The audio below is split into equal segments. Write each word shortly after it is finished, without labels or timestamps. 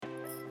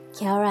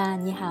Kia ora,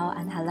 ni hao,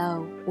 and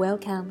hello.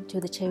 Welcome to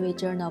the Cherry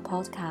Journal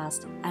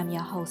podcast. I'm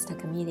your host,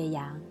 Camelia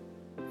Yang.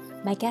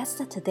 My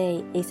guest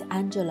today is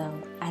Angelo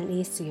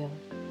Alessio.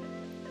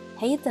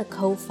 He is the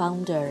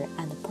co-founder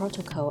and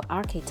protocol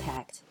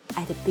architect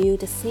at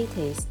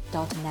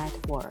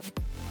BuildCities.network,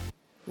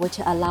 which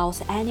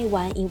allows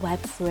anyone in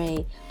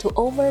Web3 to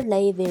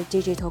overlay their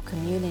digital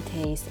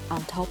communities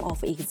on top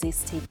of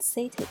existing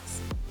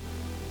cities.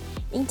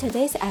 In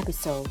today's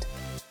episode,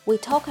 we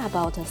talk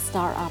about a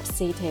startup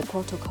city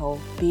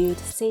protocol, Build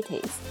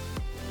Cities,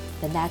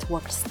 the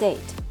network state,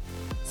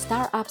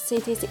 startup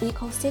cities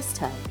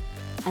ecosystem,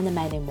 and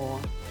many more.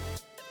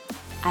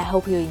 I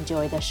hope you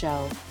enjoy the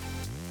show.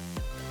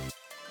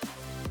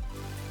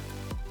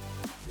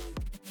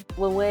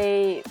 When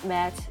we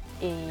met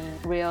in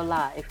real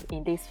life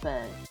in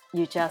Lisbon,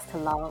 you just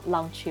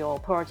launch your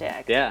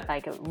project,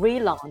 like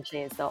relaunch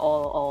it,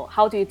 or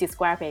how do you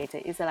describe it?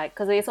 It's like,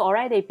 because it's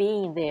already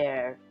been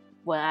there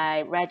when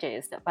I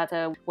registered, but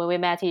when we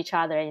met each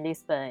other in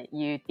Lisbon,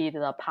 you did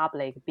the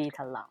public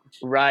beta launch.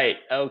 Right.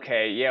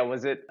 Okay. Yeah.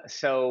 Was it?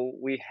 So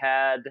we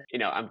had,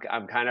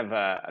 I'm kind of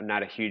I'm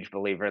not a huge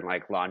believer in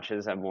like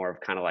launches. I'm more of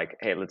kind of like,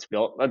 hey, let's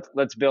build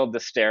the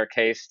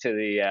staircase to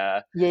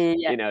the,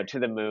 to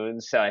the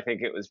moon. So I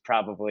think it was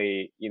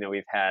probably,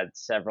 we've had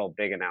several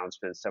big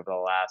announcements over the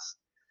last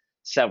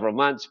several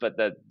months, but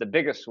the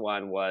biggest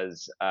one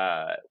was,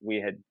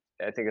 we had,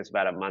 I think it's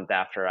about a month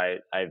after I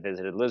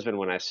visited Lisbon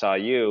when I saw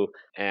you,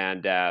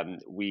 and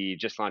we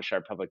just launched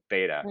our public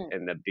beta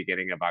in the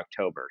beginning of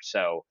October.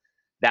 So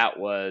that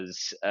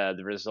was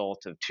the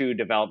result of two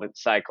development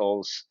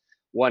cycles.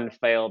 One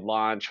failed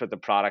launch with a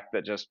product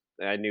that just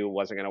I knew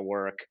wasn't going to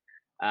work.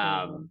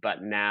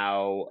 But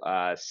now,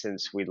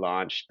 since we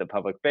launched the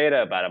public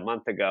beta about a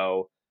month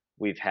ago,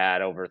 we've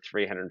had over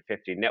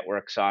 350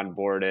 networks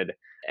onboarded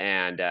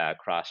and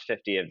across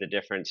 50 of the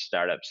different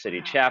startup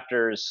city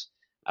chapters,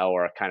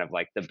 or kind of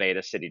like the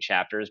beta city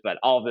chapters. But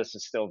all of this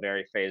is still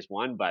very phase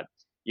one. But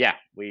yeah,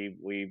 we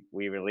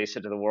released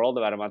it to the world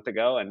about a month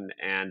ago, and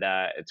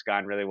it's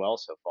gone really well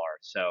so far.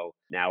 So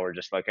now we're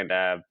just looking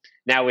to,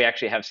 now we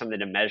actually have something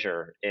to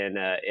measure in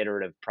an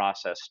iterative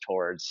process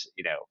towards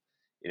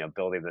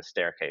building the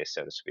staircase,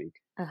 so to speak.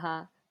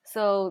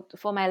 So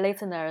for my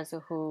listeners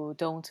who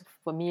don't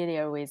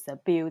familiar with the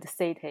Build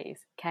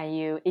Cities, can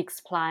you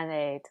explain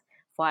it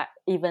for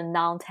even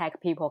non-tech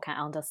people can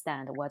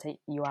understand what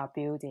you are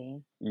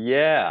building?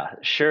 Yeah,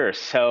 sure.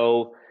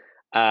 So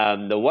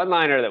the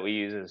one-liner that we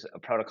use is a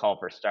protocol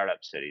for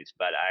startup cities,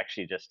 but I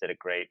actually just did a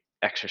great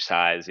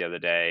exercise the other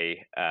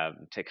day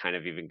to kind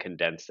of even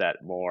condense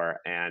that more.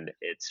 And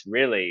it's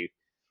really,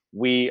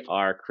 we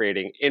are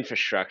creating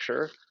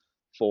infrastructure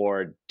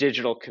for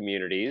digital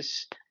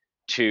communities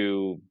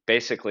to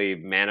basically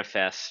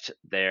manifest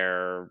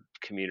their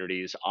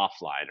communities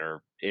offline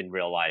or in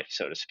real life,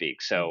 so to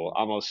speak. So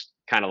almost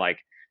kind of like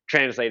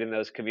translating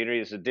those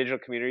communities, the digital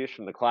communities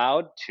from the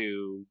cloud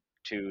to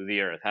the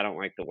earth. I don't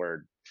like the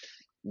word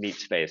meat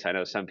space. I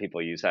know some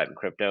people use that in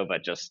crypto,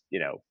 but just,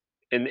 in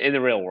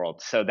the real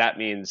world. So that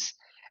means,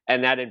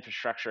 and that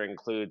infrastructure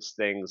includes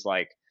things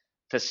like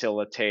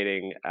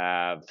facilitating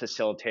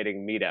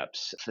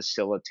meetups,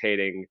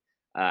 facilitating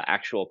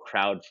actual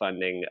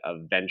crowdfunding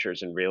of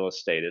ventures in real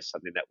estate is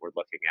something that we're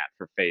looking at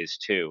for phase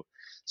two.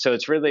 So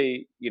it's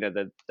really,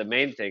 the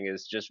main thing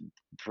is just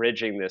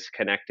bridging this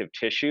connective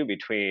tissue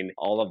between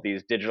all of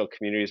these digital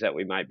communities that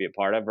we might be a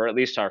part of, or at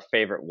least our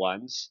favorite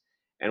ones.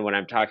 And when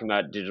I'm talking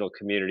about digital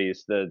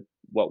communities,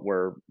 what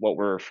we're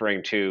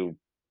referring to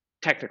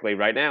technically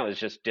right now is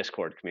just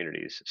Discord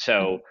communities.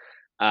 So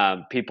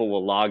people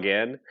will log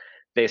in,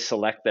 they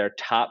select their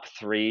top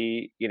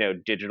three,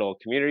 digital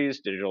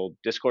communities, digital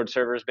Discord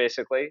servers,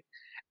 basically,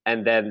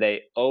 and then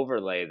they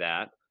overlay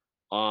that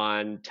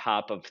on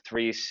top of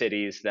three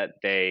cities that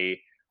they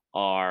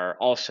are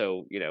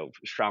also,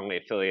 strongly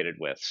affiliated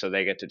with. So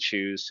they get to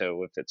choose.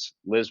 So if it's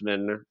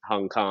Lisbon,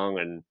 Hong Kong,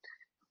 and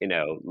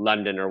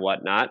London or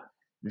whatnot,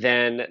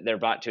 then they're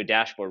brought to a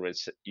dashboard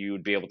which you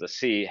would be able to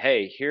see,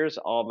 hey, here's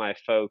all my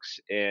folks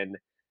in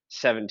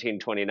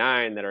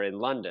 1729 that are in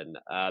London,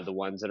 the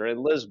ones that are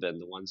in Lisbon,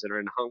 the ones that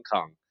are in Hong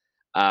Kong.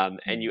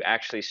 And you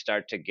actually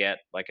start to get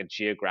like a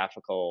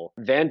geographical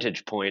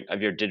vantage point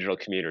of your digital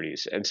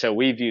communities. And so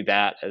we view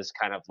that as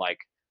kind of like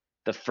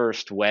the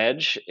first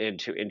wedge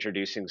into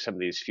introducing some of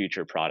these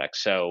future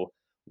products. So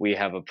we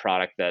have a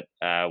product that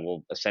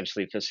will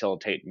essentially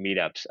facilitate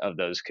meetups of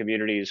those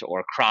communities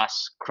or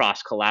cross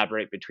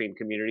collaborate between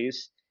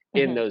communities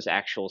in those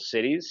actual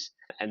cities.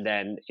 And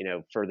then,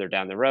 further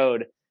down the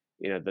road,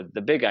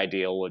 the big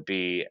ideal would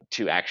be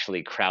to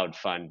actually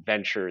crowdfund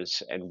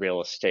ventures and real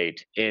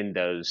estate in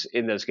those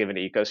given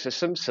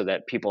ecosystems, so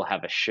that people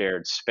have a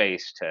shared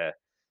space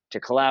to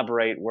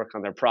collaborate, work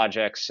on their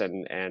projects,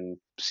 and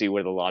see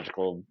where the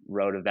logical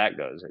road of that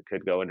goes. It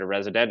could go into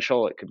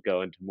residential, it could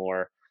go into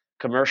more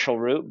commercial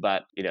route,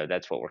 but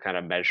that's what we're kind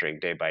of measuring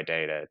day by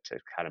day to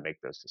kind of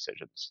make those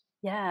decisions.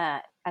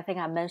 Yeah, I think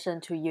I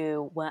mentioned to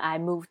you when I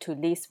moved to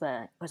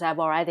Lisbon, because I've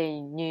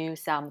already knew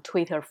some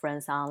Twitter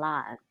friends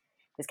online.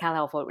 It's kind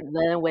of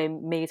then we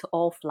meet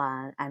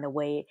offline and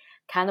we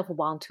kind of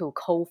want to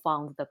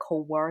co-found the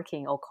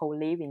co-working or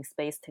co-living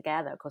space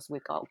together because we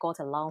got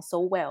along so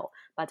well.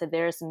 But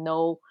there's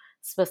no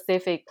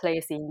specific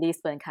place in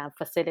Lisbon can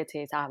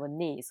facilitate our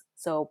needs.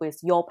 So with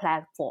your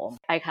platform,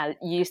 I can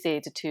use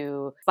it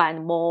to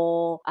find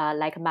more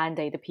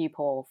like-minded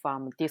people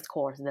from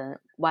Discord. Then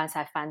once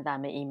I find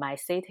them in my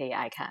city,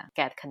 I can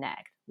get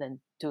connect, then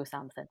do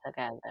something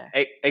together.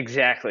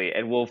 Exactly,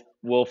 and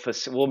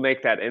we'll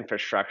make that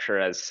infrastructure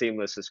as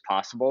seamless as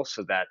possible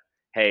so that,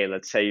 hey,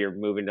 let's say you're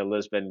moving to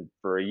Lisbon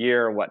for a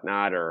year or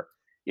whatnot, or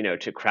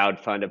to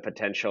crowdfund a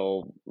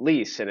potential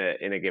lease in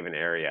a given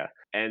area,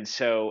 and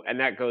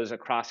that goes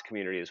across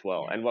community as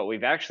well. Yeah. And what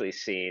we've actually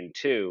seen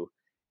too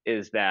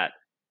is that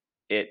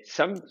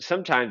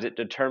sometimes it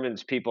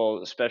determines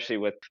people, especially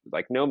with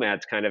like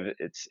nomads,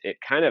 it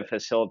kind of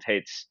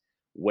facilitates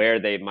where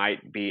they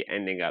might be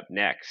ending up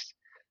next.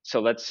 So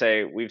let's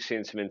say we've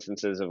seen some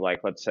instances of,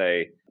 like, let's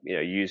say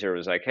user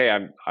was like, hey,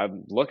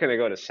 I'm looking to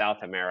go to South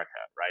America,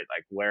 right?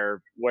 Like,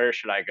 where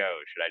should I go?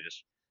 Should I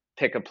just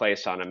pick a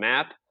place on a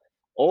map?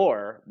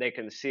 Or they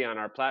can see on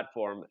our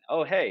platform,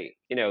 oh, hey,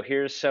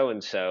 here's so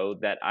and so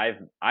that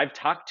I've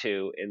talked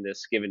to in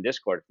this given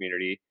Discord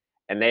community,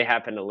 and they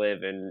happen to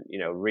live in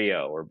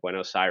Rio or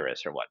Buenos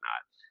Aires or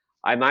whatnot.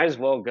 I might as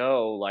well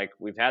go. Like,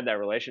 we've had that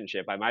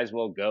relationship, I might as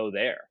well go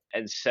there.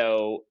 And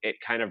so it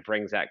kind of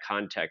brings that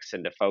context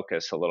into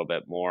focus a little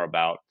bit more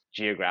about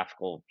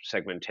geographical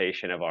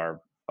segmentation of our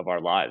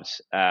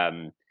lives.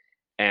 Yeah,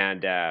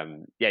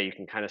 you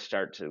can kind of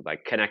start to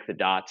like connect the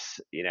dots.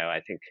 I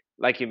think,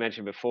 like you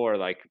mentioned before,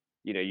 like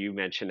you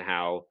mentioned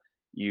how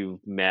you've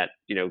met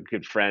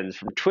good friends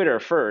from Twitter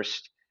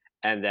first,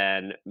 and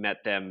then met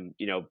them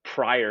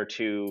prior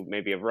to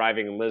maybe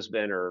arriving in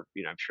Lisbon, or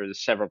I'm sure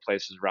there's several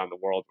places around the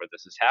world where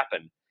this has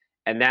happened.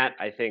 And that,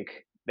 I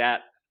think,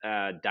 that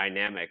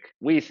dynamic,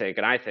 we think,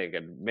 and I think,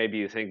 and maybe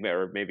you think,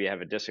 or maybe you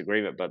have a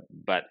disagreement,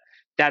 but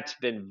that's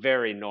been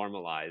very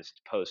normalized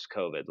post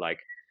COVID. Like,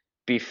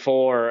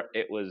 before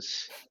it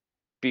was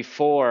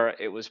before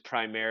it was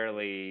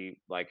primarily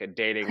like a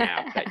dating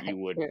app that you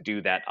would True.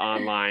 do that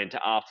online to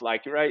off,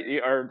 like, right,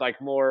 or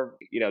like more,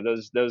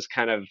 those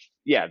kind of,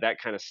 yeah, that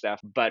kind of stuff.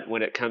 But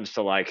when it comes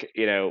to, like,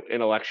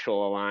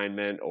 intellectual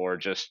alignment, or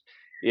just,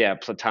 yeah,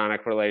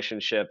 platonic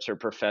relationships or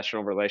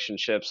professional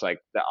relationships, like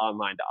the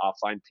online to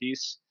offline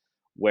piece,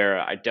 where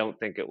I don't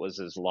think it was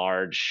as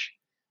large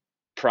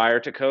prior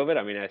to COVID.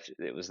 I mean,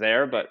 it was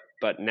there, but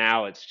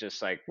now it's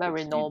just like,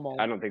 Very I normal.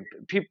 don't think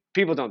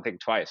people don't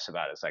think twice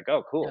about it. It's like,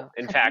 oh, cool.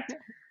 Yeah. In fact,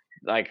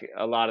 like,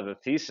 a lot of the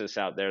thesis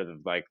out there,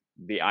 like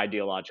the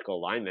ideological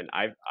alignment,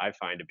 I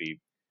find to be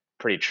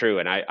pretty true.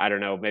 And I don't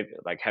know, maybe,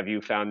 like, have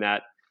you found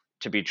that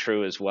to be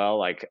true as well?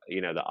 Like,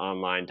 the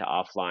online to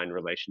offline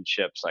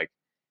relationships, like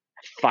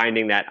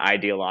finding that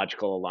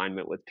ideological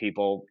alignment with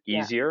people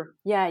Yeah. easier.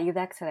 Yeah,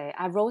 exactly.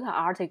 I wrote an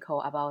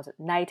article about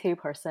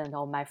 90%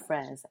 of my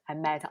friends I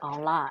met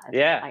online.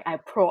 Yeah, Like, I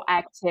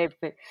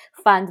proactively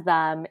find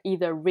them,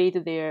 either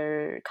read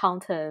their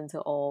content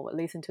or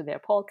listen to their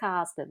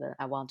podcast, and then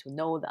I want to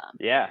know them.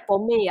 yeah,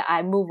 For me,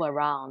 I move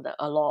around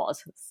a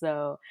lot.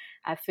 So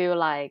I feel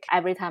like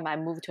every time I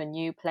move to a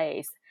new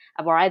place,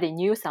 I've already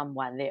knew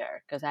someone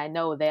there because I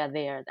know they're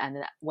there. And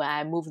when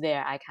I move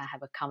there, I can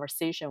have a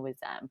conversation with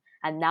them.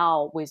 And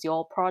now with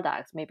your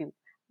products, maybe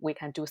we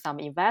can do some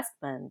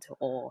investment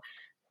or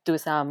do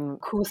some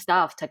cool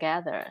stuff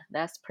together.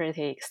 That's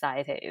pretty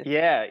exciting.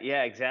 Yeah,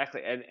 yeah,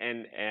 exactly.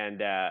 And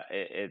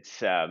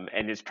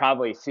it's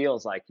probably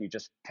feels like you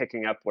just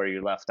picking up where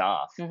you left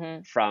off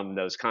Mm-hmm. from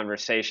those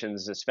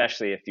conversations,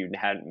 especially if you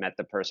hadn't met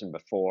the person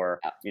before,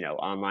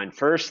 online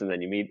first, and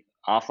then you meet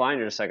offline.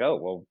 You're just like, oh,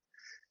 well,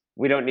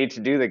 we don't need to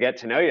do the get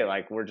to know you.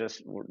 Like,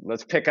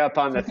 let's pick up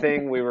on the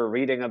thing we were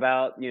reading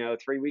about,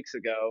 3 weeks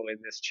ago in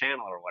this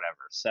channel or whatever.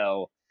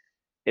 So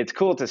it's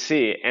cool to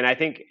see. And I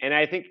think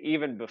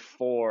even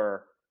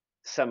before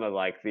some of,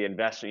 like, the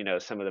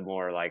investment, some of the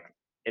more like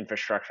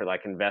infrastructure,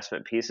 like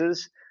investment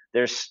pieces,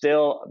 there's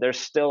still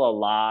a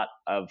lot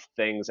of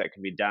things that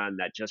can be done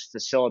that just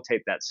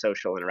facilitate that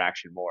social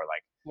interaction more.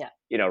 Like,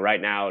 Yeah.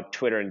 right now,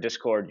 Twitter and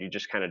Discord, you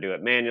just kind of do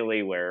it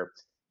manually, where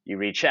you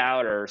reach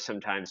out, or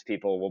sometimes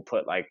people will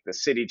put like the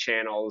city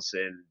channels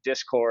in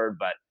Discord,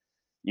 but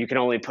you can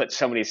only put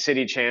so many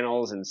city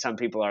channels, and some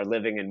people are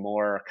living in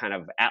more kind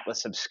of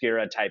Atlas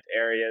Obscura type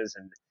areas,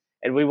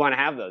 and we want to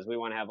have those. We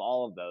want to have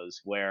all of those,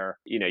 where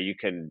you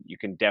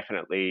can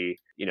definitely,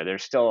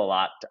 there's still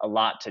a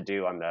lot to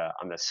do on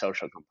the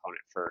social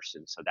component first,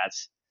 and so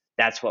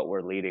that's what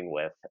we're leading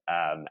with,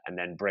 and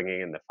then bringing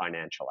in the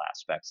financial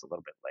aspects a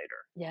little bit later.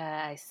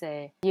 Yeah, I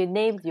see. You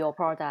named your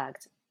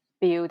product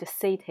Build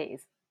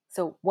Cities.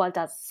 So what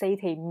does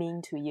city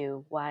mean to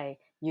you? Why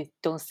you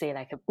don't see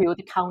like build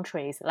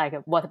countries like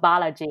what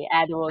Balaji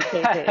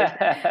advocated.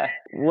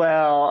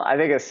 Well, I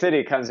think a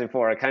city comes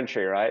before a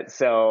country, right?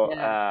 So,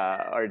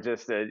 Yeah. or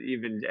just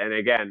even, and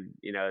again,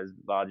 as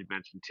Balaji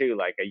mentioned too,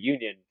 like a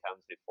union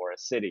comes before a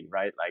city,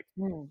 right? Like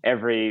Mm.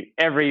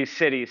 every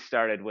city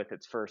started with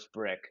its first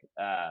brick.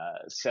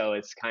 So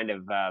it's kind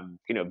of,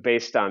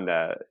 based on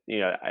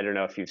I don't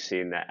know if you've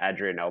seen the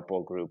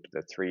Adrianople group,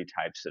 the three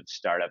types of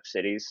startup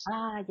cities,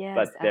 Ah, but yes,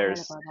 I heard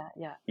there's about that.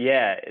 Yeah.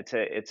 yeah,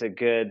 it's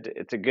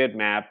a good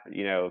map. If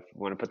you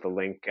want to put the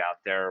link out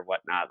there or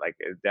whatnot, like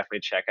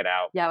definitely check it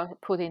out. Yeah, I'll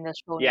put in the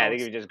show Yeah, I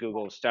think if notes. you just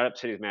Google startup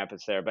cities map,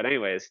 it's there. But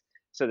anyways,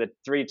 so the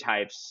three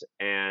types,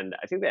 and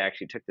I think they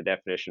actually took the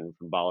definition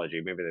from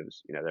Balaji. Maybe they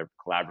was, they're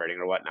collaborating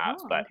or whatnot.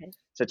 Oh, But okay.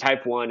 so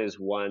type one is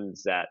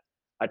ones that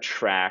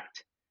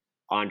attract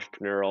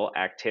entrepreneurial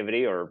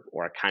activity or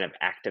kind of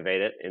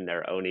activate it in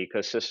their own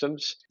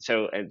ecosystems.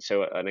 So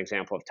an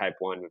example of type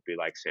one would be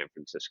like San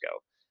Francisco,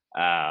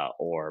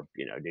 or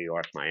New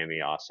York,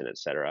 Miami, Austin,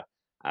 etc.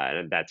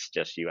 And that's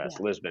just U.S.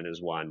 Yeah. Lisbon is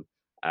one.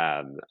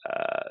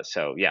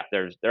 So yeah,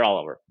 they're all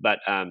over. But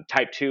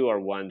type two are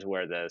ones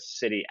where the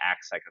city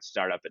acts like a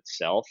startup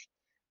itself.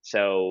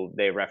 So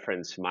they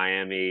reference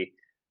Miami,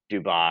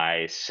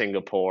 Dubai,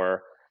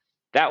 Singapore.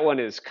 That one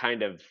is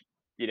kind of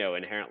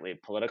inherently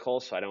political.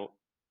 So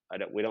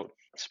we don't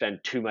spend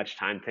too much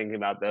time thinking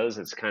about those.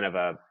 It's kind of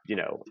I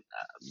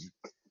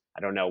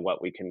don't know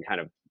what we can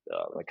kind of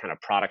kind of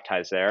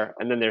productize there.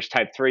 And then there's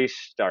type three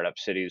startup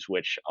cities,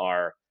 which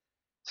are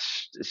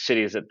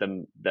cities that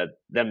them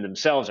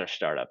themselves are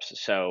startups.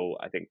 So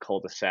I think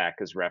Cul-de-sac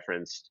is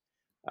referenced,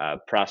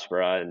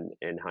 Prospera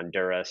in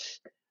Honduras,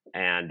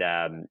 and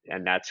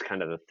that's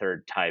kind of the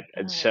third type.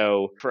 And Oh,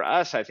 so for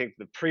us, I think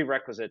the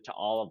prerequisite to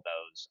all of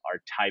those are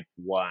type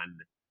one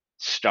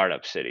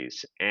startup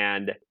cities.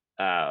 And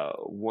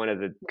one of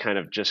the kind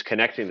of just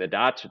connecting the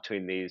dots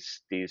between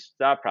these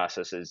thought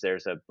processes,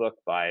 there's a book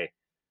by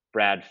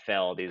Brad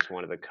Feld. He's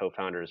one of the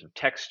co-founders of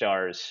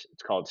Techstars.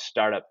 It's called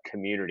Startup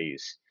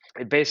Communities.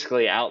 It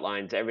basically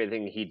outlines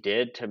everything he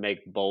did to make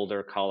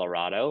Boulder,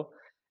 Colorado,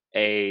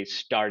 a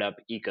startup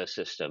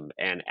ecosystem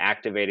and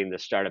activating the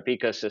startup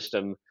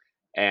ecosystem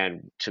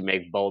and to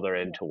make Boulder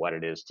yeah. into what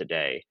it is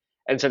today.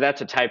 And so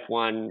that's a type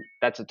 1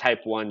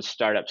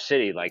 startup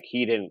city. Like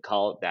he didn't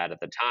call it that at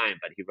the time,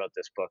 but he wrote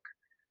this book,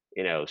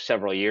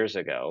 several years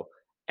ago.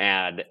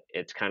 And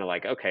it's kind of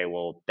like, okay,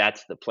 well,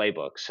 that's the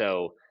playbook.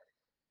 So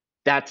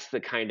that's the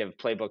kind of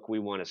playbook we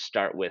want to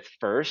start with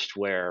first,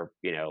 where,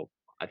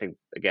 I think,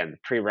 again, the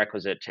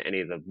prerequisite to any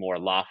of the more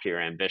loftier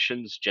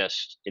ambitions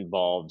just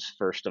involves,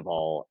 first of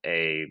all,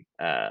 a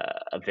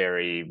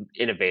very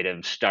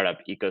innovative startup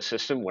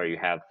ecosystem where you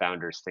have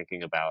founders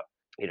thinking about,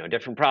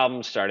 different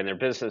problems, starting their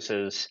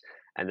businesses.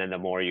 And then the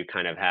more you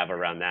kind of have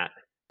around that,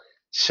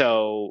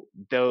 so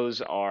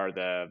those are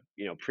the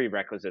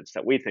prerequisites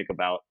that we think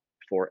about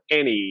for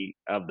any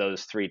of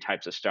those three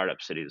types of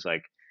startup cities.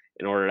 Like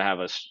in order to have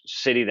a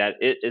city that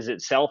is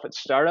itself its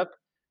startup,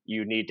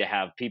 you need to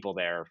have people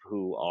there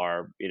who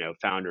are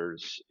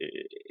founders,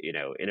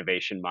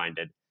 innovation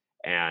minded,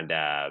 and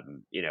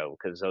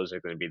because those are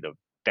going to be the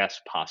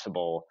best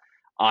possible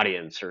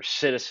audience or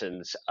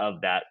citizens of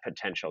that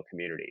potential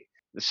community.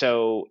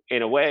 So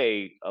in a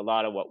way, a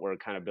lot of what we're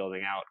kind of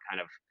building out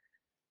kind of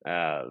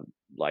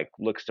like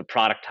looks to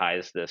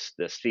productize this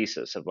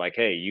thesis of like,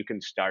 hey, you can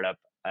start up,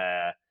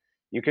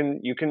 you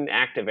can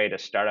activate a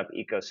startup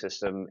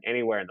ecosystem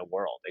anywhere in the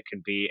world. It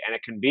can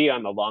be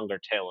on the longer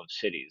tail of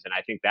cities, and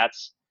I think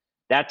that's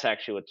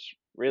actually what's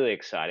really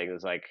exciting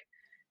is like,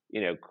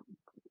 you know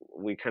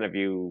we kind of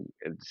view,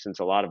 since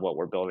a lot of what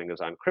we're building is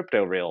on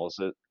crypto rails,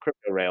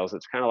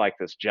 it's kind of like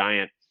this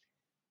giant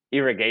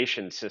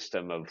irrigation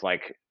system of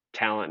like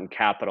talent and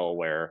capital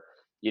where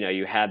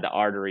you had the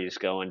arteries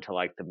going to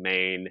like the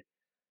main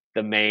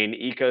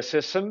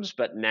ecosystems,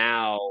 but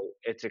now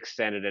it's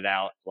extended it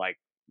out like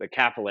the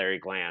capillary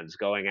glands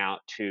going out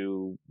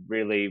to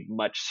really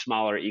much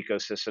smaller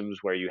ecosystems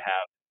where you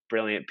have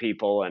brilliant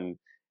people and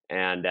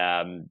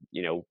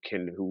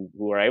can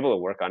who are able to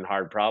work on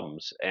hard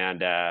problems,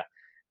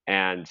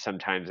 and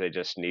sometimes they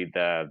just need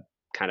the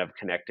kind of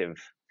connective,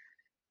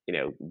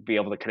 be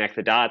able to connect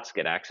the dots,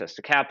 get access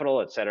to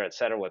capital, et cetera,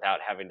 without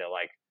having to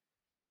like,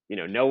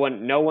 no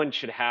one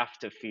should have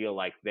to feel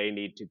like they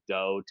need to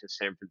go to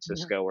San Mhm.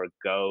 Francisco or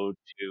go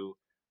to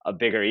a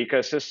bigger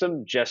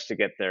ecosystem just to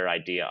get their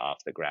idea off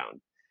the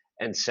ground.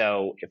 And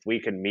so if we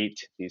can meet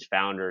these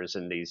founders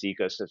in these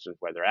ecosystems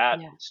where they're at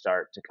Yeah. and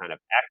start to kind of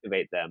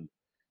activate them,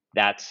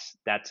 that's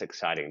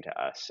exciting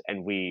to us.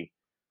 And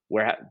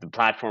the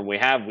platform we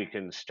have, we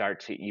can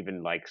start to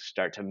even like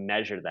start to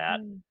measure that,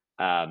 Mm.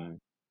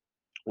 um,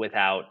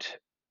 without,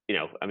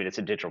 I mean, it's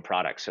a digital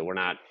product, so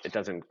it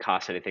doesn't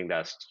cost anything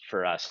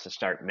for us to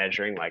start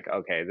measuring like,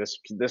 okay,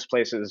 this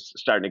place is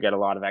starting to get a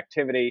lot of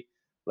activity,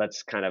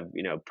 let's kind of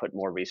put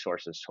more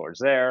resources towards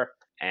there.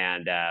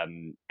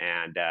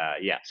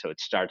 Yeah, so it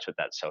starts with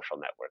that social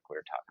network we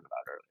were talking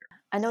about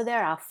earlier. I know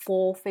there are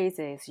 4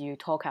 phases you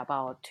talk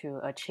about to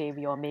achieve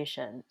your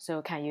mission.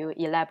 So can you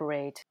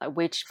elaborate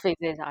which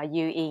phases are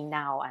you in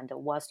now and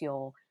what's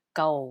your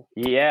goal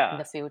in Yeah,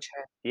 the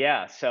future?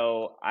 yeah.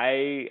 So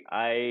I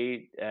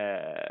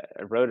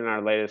wrote in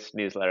our latest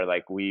newsletter,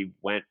 like we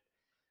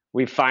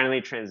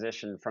finally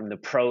transitioned from the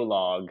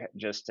prologue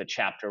just to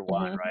chapter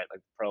one, Hmm. right? Like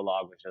the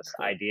prologue was just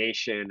Cool.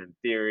 ideation and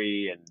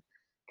theory and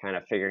kind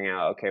of figuring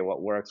out, okay,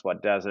 what works,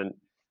 what doesn't.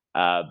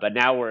 But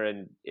now we're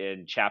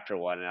in chapter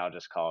one, and I'll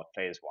just call it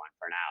phase one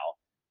for now.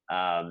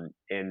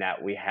 In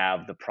that we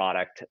have the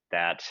product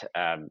that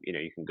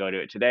you can go to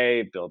it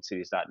today,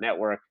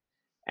 buildcities.network,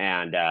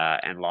 and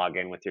log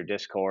in with your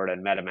Discord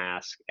and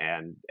MetaMask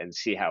and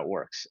see how it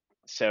works.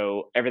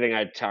 So everything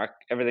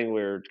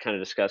we were kind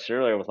of discussing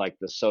earlier with like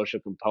the social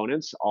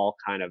components, all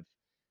kind of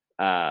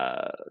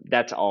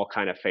that's all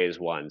kind of phase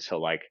one. So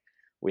like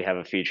we have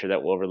a feature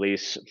that we'll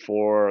release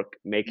for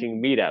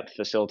making meetups,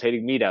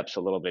 facilitating meetups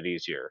a little bit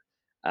easier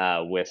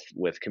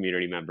with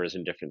community members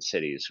in different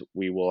cities.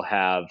 We even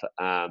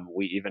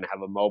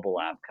have a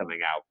mobile app Oh, cool. coming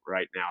out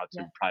right now. It's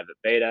in Yeah. private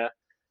beta,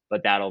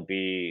 but and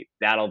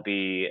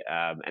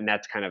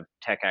that's kind of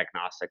tech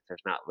agnostic.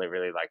 There's not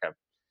really like a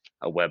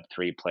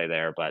Web3 play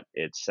there, but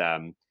it's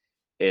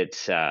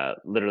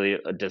literally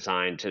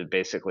designed to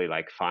basically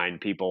like find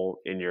people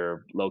in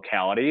your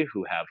locality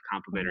who have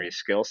complementary Hmm.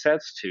 skill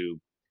sets to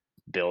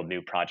build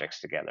new projects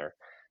together.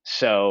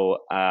 So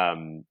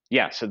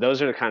yeah, so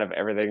those are kind of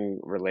everything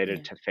related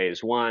Yeah. to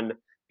phase one.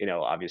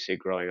 Obviously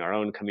growing our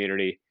own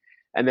community,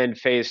 and then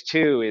phase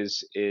two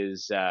is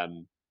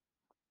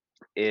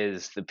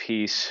the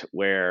piece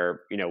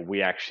where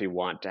we actually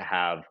want to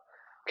have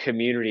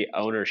community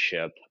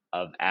ownership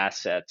of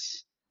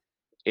assets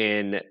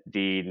in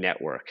the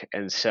network.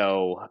 And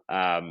so,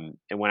 and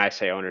when I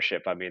say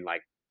ownership, I mean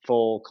like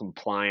full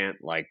compliant,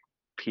 like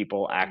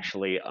people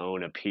actually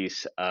own a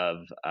piece of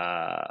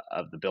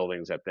the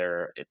buildings that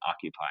they're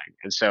occupying.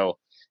 And so,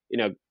 you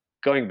know,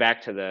 going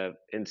back to the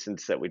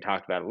instance that we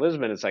talked about in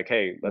Lisbon, it's like,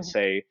 hey, let's Mhm.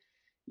 say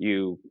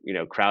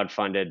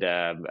crowdfunded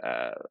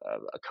a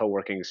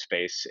co-working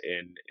space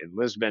in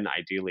Lisbon,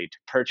 ideally to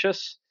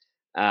purchase.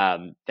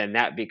 Then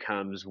that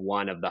becomes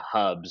one of the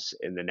hubs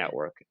in the Yeah.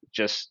 network,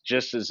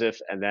 just as if,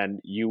 and then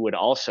you would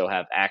also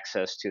have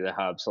access to the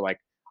hub. So like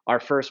our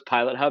first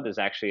pilot hub is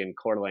actually in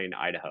Coeur d'Alene,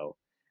 Idaho,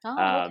 Oh,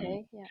 um,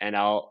 okay. Yeah. and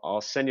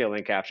I'll send you a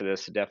link after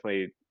this.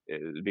 Definitely,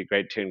 it would be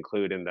great to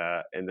include in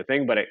the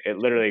thing, but it Sure.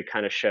 literally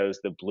kind of shows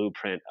the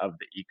blueprint of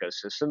the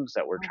ecosystems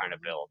that we're Oh, trying to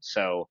wow. build.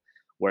 So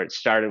where it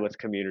started with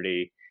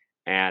community,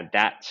 and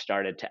that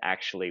started to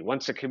actually,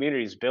 once the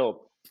community is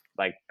built,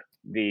 like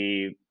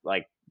the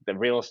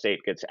real estate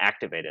gets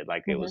activated.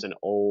 Like Hmm. it was an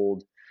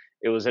old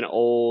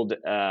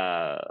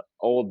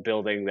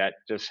building that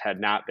just had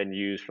not been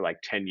used for like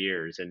 10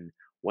 years. And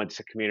once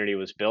the community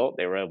was built,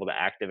 they were able to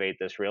activate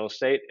this real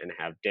estate and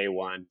have day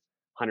one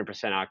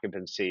 100%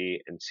 occupancy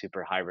and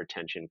super high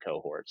retention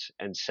cohorts.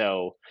 And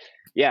so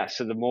yeah,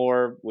 so the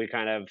more we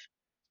kind of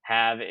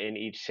have in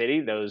each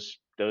city, those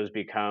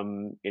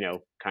become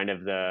kind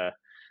of the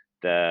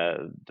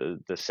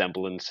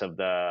semblance of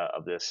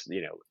this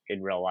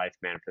in real life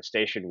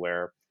manifestation,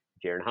 where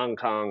if you're in Hong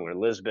Kong or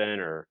Lisbon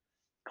or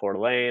Coeur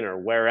d'Alene or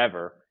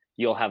wherever,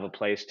 you'll have a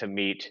place to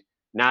meet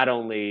not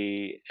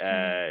only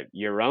Mm.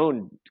 your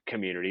own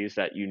communities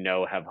that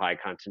have high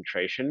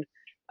concentration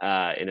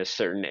in a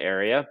certain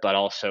area, but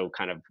also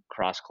kind of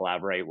cross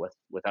collaborate with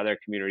other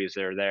communities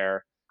that are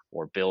there,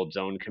 or build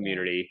zone Yeah.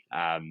 community.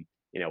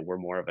 We're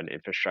more of an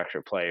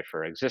infrastructure play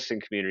for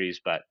existing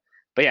communities, but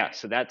yeah,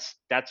 so that's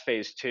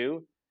phase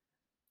two.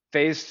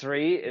 Phase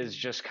three is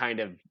just kind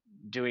of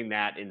doing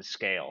that in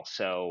scale.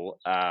 So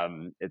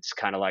it's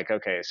kind of like,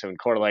 okay, so in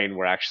Coeur d'Alene,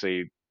 Oh,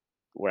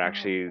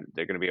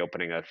 they're going to be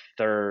opening a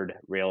third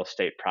real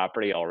estate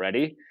property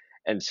already,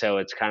 and so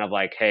it's kind of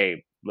like,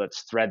 hey,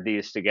 let's thread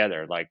these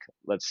together. Like,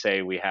 let's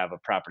say we have a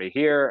property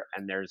here,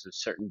 and there's a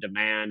certain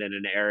demand in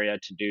an area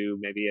to do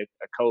maybe a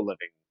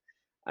co-living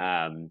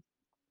um,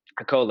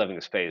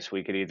 space.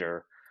 We could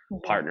either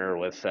mhm. partner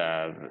with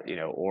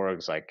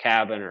orgs like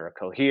Cabin or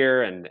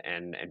Cohere, and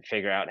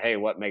figure out, hey,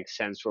 what makes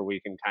sense where we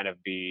can kind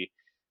of be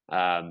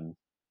um,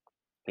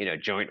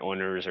 joint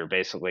owners, or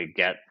basically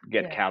get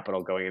Yeah.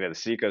 capital going into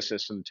this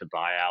ecosystem to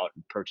buy out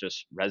and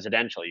purchase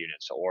residential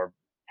units, or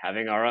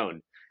having our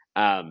own.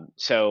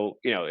 So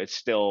it's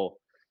still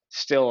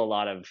a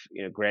lot of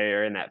gray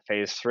area in that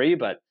phase three,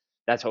 but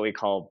that's what we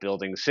call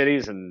building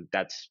cities, and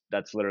that's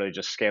literally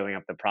just scaling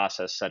up the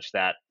process such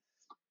that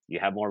you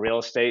have more real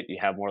estate, you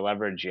have more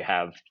leverage, you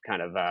have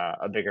kind of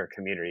a bigger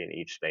community in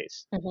each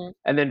space. Hmm.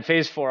 And then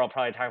phase four, I'll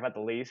probably talk about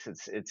the lease.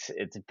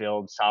 It's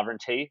build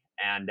sovereignty,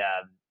 and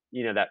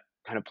that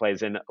kind of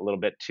plays in a little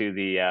bit to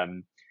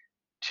the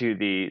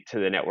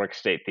network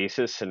state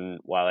thesis. And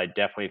while I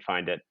definitely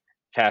find it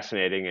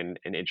fascinating and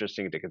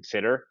interesting to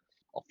consider,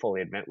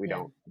 fully admit we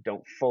Yeah,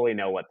 don't fully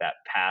know what that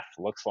path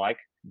looks like,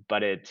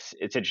 but it's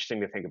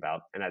interesting to think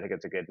about, and I think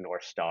it's a good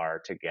North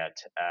Star to get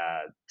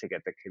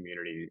the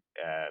community,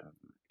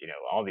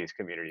 all these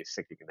communities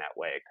thinking in that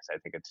way, because I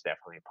think it's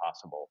definitely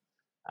possible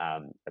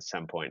at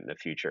some point in the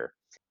future.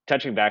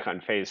 Touching back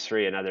on phase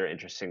three, another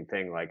interesting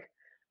thing, like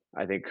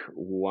I think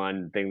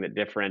one thing that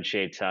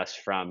differentiates us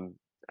from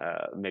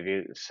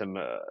maybe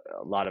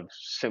a lot of yeah,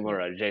 similar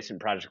adjacent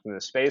projects in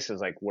the space is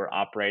like we're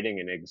operating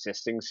in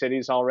existing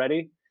cities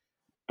already,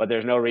 but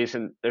there's no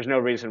reason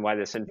why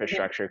this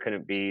infrastructure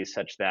couldn't be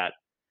such that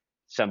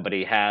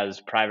somebody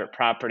has private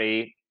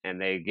property and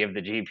they give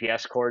the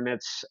GPS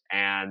coordinates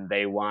and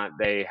they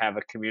have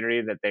a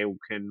community that they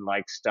can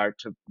like start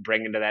to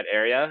bring into that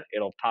area.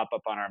 It'll pop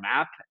up on our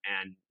map,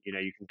 and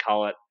you can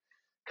call it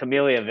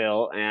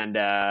Cameliaville, and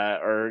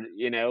or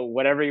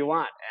whatever you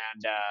want,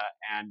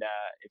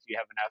 if you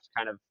have enough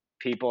kind of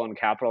people and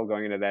capital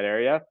going into that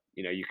area,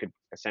 you could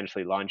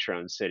essentially launch your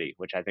own city,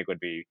 which I think would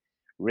be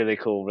really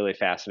cool, really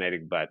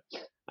fascinating. But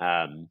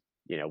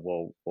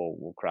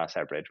we'll cross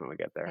that bridge when we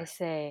get I there.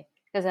 see.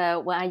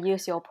 Because when I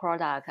use your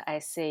product, I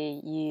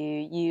see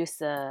you use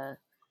the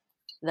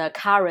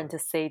current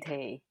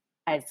city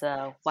as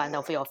one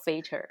of your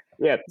feature.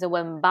 Yeah. So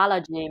when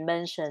Balaji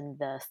mentioned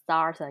the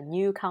start a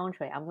new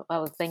country, I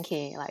was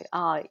thinking like,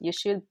 oh, you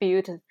should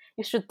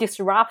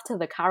disrupt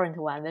the current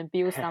one and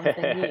build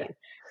something new.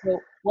 So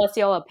what's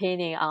your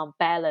opinion on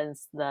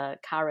balance the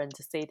current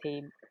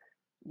city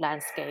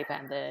landscape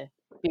and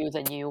build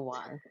a new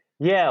one?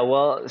 Yeah,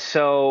 well,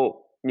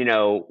 so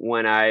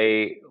when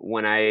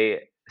I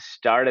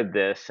started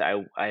this,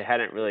 I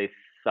hadn't really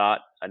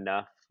thought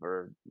enough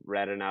or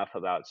read enough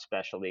about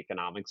special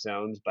economic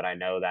zones, but I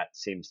know that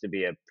seems to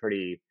be a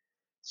pretty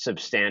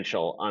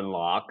substantial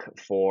unlock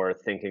for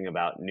thinking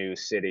about new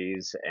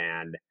cities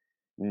and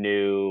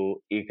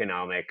new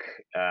economic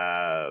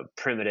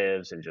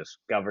primitives and just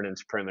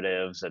governance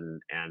primitives,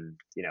 and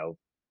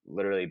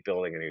literally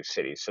building a new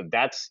city. So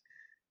that's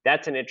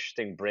an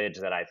interesting bridge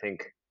that I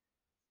think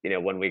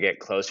when we get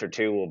closer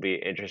to will be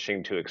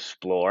interesting to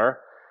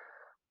explore.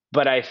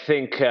 But I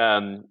think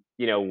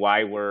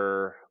why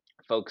we're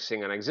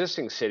focusing on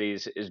existing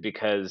cities is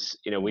because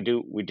Mm,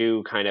 we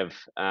do kind of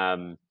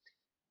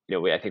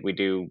I think we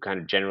do kind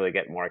of generally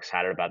get more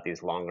excited about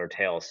these longer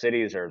tail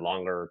cities or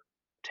longer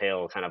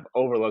tail kind of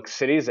overlooked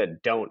cities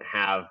that don't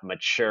have yeah.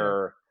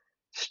 mature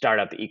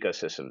startup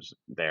ecosystems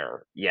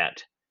there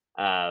yet.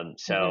 Hmm.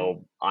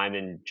 So I'm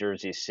in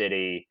Jersey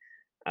City.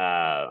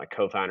 My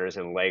co-founders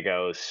in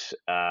Lagos,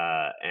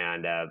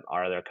 and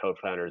our other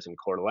co-founders in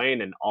Coeur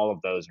d'Alene, and all of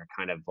those are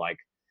kind of like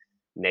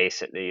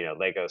nascent.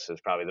 Lagos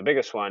is probably the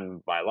biggest one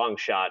by a long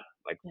shot,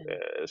 like Yeah.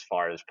 as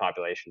far as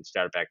population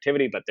startup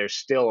activity, but there's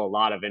still a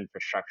lot of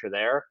infrastructure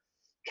there,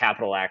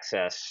 capital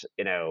access,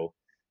 a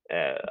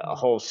Hmm.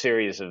 whole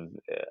series of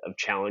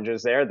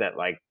challenges there that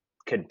like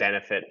could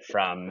benefit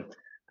from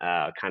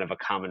kind of a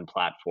common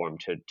platform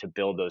to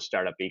build those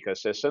startup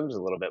ecosystems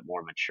a little bit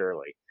more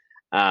maturely.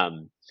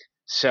 Um,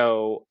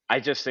 so I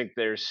just think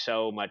there's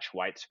so much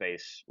white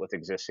space with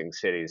existing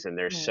cities, and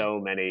there's Mm. so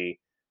many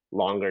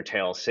longer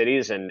tail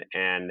cities, and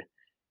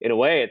in a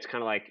way it's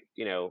kind of like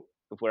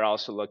if we're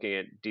also looking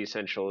at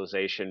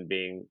decentralization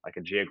being like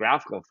a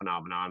geographical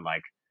phenomenon,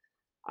 like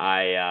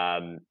I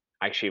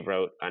actually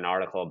wrote an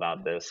article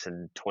about this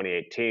in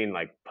 2018,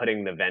 like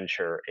putting the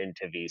venture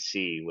into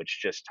VC, which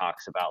just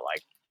talks about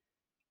like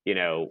you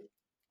know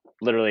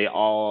literally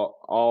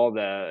all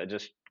the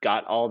just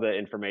got all the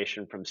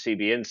information from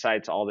CB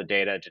Insights, all the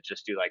data to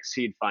just do like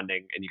seed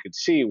funding, and you could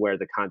see where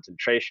the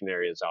concentration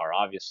areas are.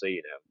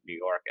 Obviously, New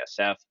York,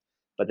 SF,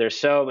 but there's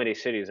so many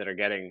cities that are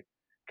getting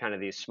kind of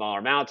these smaller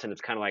amounts, and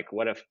it's kind of like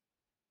what if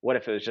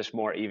it was just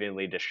more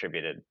evenly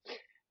distributed?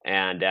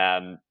 And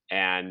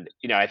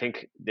I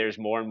think there's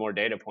more and more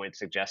data points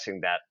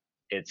suggesting that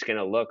it's going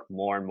to look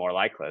more and more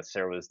like this.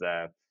 There was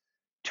the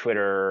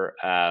Twitter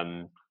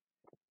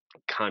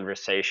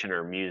conversation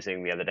or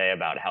musing the other day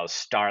about how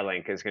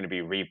Starlink is going to be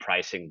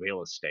repricing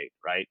real estate,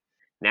 right?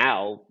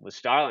 Now with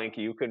Starlink,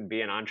 you can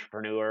be an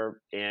entrepreneur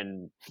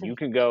and you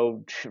can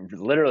go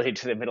literally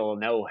to the middle of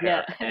Yeah.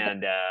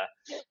 nowhere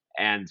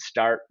and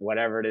start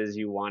whatever it is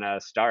you want to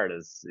start,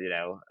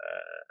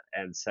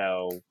 and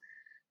so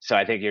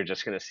I think you're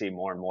just going to see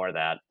more and more of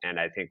that. And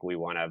I think we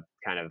want to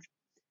kind of,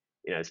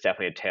 it's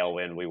definitely a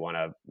tailwind. We want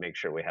to make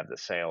sure we have Hmm.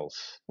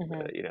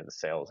 the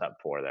sales up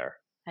for there.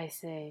 I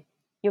see.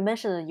 You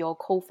mentioned your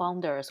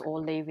co-founders all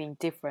live in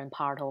different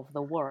part of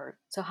the world.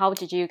 So how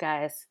did you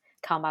guys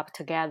come up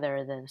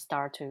together then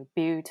start to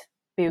build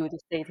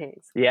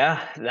cities?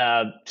 Yeah,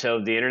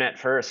 so the internet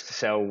first.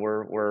 So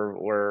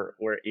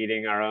we're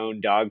eating our own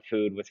dog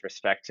food with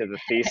respect to the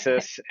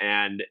thesis,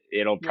 and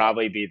it'll Yeah.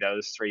 probably be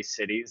those three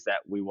cities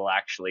that we will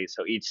actually.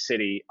 So each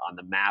city on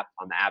the map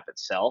on the app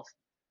itself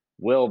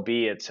will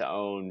be its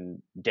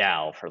own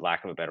DAO, for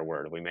lack of a better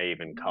word. We may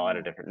even call it a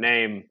Oh, different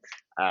name,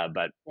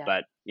 but yeah.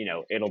 but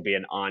it'll be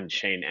an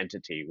on-chain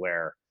entity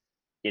where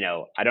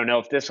I don't know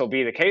if this will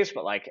be the case,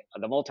 but like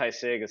the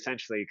multi-sig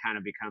essentially kind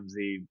of becomes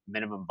the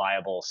minimum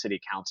viable city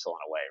council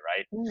in a way,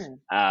 Mm,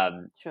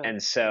 right? sure.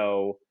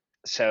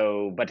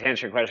 And but to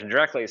answer your question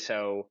directly,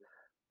 so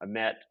I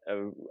met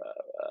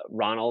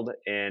Ronald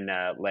in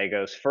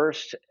Lagos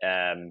first.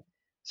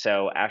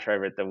 So after I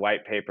read the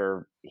white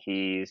paper,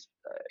 he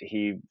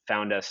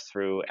found us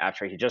through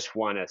after he just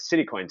won a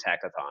CityCoins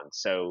hackathon.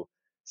 So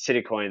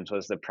CityCoins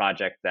was the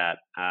project that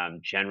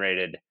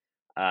generated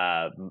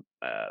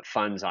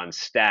funds on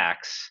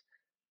Stacks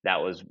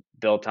that was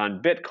built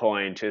on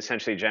Bitcoin to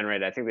essentially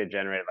generate. I think they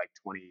generated like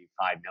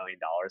 $25 million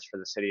for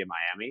the city of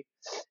Miami,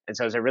 and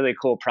so it was a really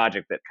cool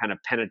project that kind of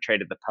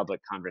penetrated the public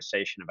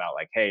conversation about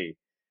like, hey,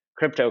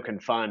 crypto can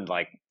fund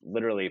like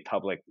literally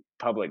public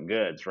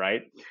goods,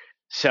 right?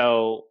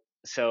 So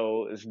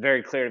it's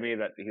very clear to me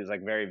that he was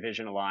like very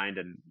vision aligned,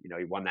 and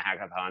he won the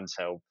hackathon.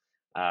 So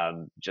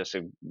just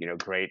a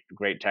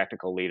great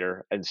technical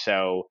leader, and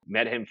so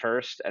met him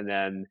first, and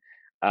then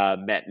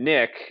met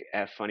Nick.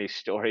 A funny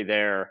story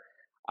there.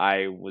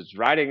 I was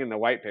writing in the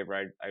white paper.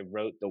 I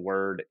wrote the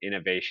word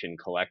innovation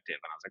collective,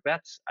 and I was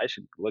like, I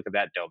should look at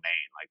that domain.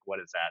 Like, what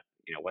is that?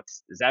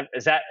 What's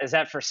is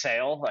that for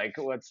sale? Like,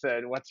 what's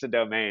the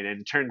domain?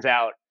 And it turns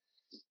out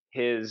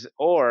his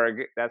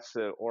org, that's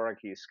the org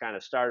he's kind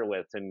of started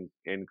with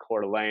in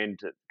Coeur d'Alene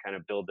to kind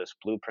of build this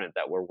blueprint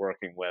that we're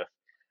working with.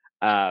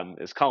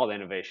 Is called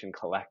Innovation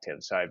Collective.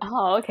 So I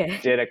Oh, okay.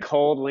 did a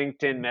cold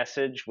LinkedIn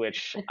message,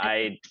 which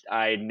I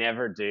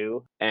never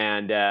do,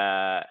 and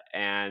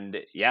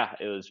yeah,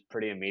 it was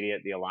pretty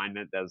immediate. The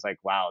alignment that was like,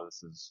 wow,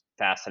 this is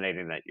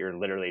fascinating that you're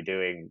literally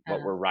doing what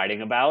Uh, we're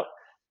writing about,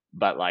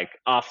 but like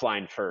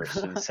offline first.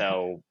 And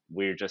so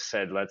we just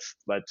said, let's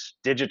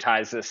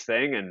digitize this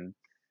thing and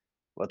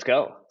let's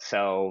go.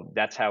 So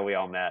that's how we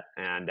all met,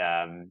 and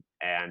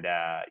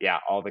yeah,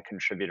 all the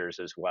contributors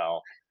as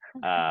well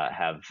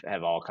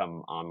have all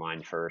come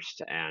online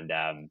first, and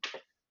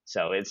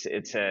so it's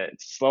a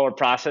slower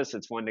process.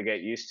 It's one to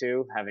get used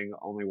to, having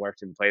only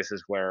worked in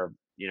places where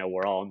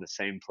we're all in the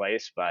same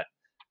place. But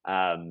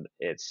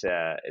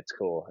it's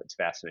cool. It's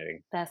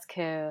fascinating. that's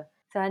cool.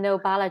 So I know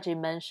Balaji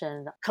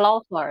mentioned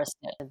cloud first,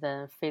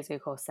 then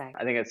physical I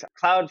second. think it's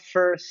cloud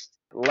first,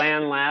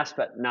 land last,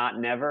 but not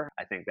never.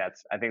 I think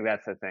that's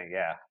the thing.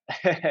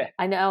 Yeah.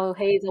 I know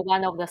he's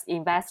one of the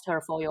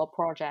investor for your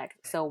project.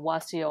 So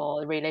what's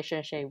your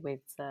relationship with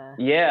the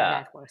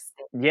Yeah. network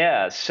state?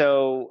 Yeah,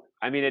 so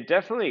I mean, it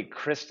definitely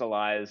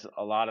crystallized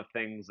a lot of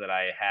things that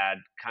I had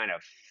kind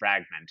of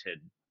fragmented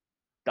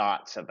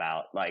thoughts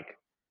about. Like,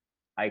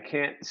 I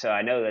can't. So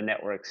I know the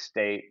network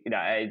state.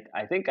 I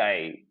think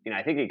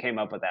he came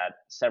up with that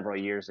several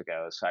years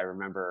ago. So I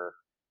remember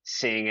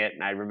seeing it,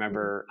 and I Mm,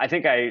 remember. I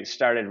think I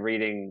started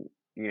reading.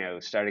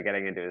 Started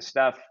getting into his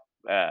stuff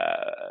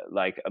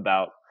like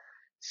about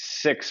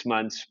 6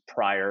 months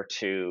prior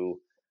to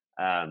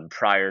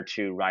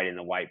writing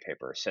the white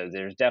paper. So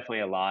there's definitely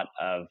a lot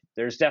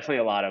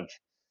of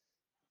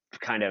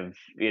kind of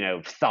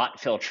thought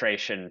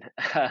filtration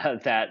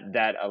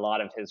that a lot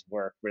of his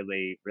work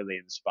really really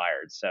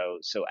inspired. So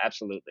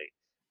absolutely,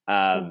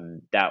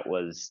 mm, that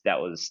was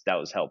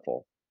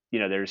helpful.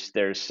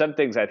 There's some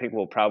things I think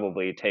we'll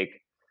probably take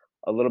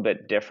a little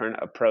bit different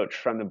approach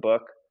from the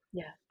book.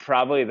 yeah.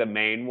 Probably the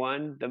main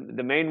one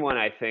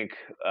I think,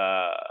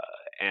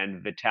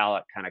 and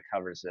Vitalik kind of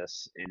covers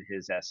this in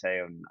his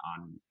essay on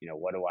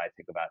what do I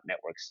think about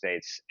network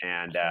states,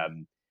 and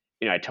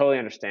Sure. I totally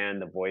understand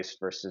the voice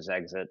versus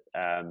exit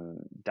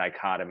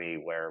dichotomy,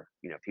 where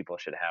people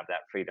should have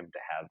that freedom to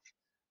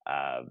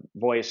have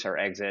voice or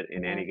exit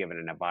in Yeah. any given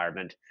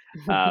environment.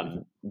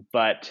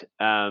 But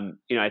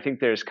I think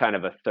there's kind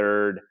of a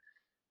third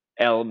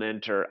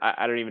element, or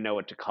I don't even know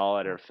what to call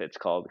it, or if it's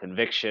called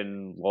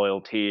conviction,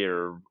 loyalty,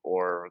 or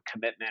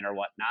commitment or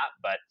whatnot.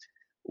 But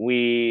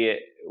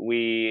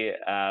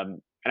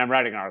and I'm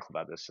writing an article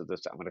about this, so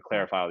I'm going to Oh,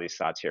 clarify all these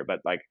thoughts here. But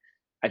like,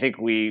 I think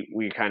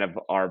we kind of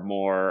are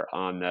more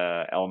on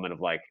the element of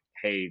like,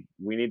 hey,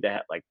 we need to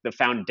have like the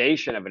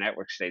foundation of a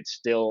network state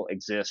still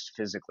exists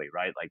physically,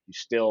 right? Like, you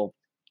still,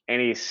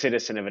 any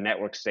citizen of a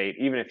network state,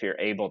 even if you're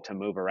able to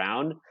move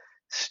around,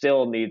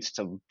 still needs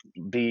to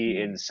be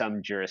mm, in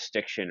some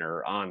jurisdiction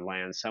or on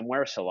land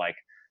somewhere. So like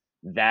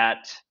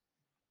that,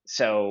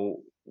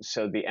 so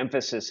the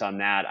emphasis on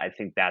that, I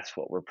think that's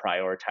what we're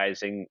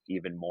prioritizing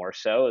even more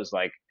so, is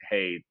like,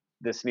 hey,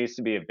 this needs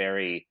to be a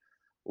very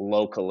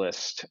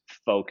localist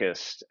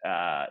focused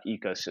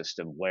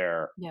ecosystem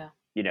where yeah.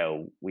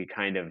 we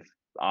kind of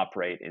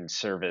operate in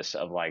service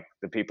of like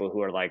the people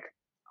who are like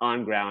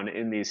on ground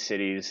in these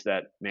cities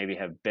that maybe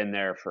have been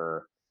there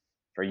for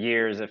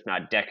years, if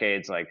not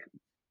decades, like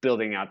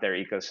building out their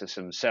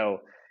ecosystem.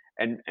 So,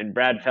 and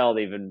Brad Feld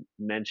even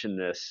mentioned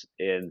this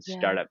in Yeah.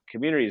 Startup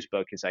Community's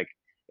book. He's like,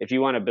 if you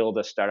want to build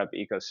a startup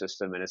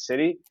ecosystem in a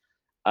city,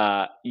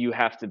 you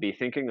have to be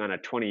thinking on a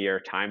 20-year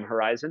time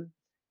horizon,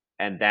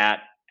 and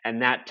that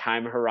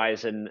time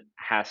horizon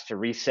has to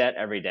reset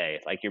every day.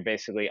 Like, you're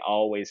basically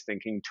always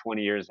thinking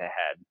 20 years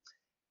ahead.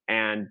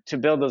 And to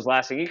build those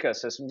lasting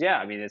ecosystems, yeah,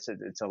 I mean,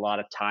 it's a lot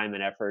of time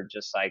and effort,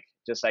 just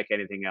like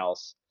anything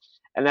else.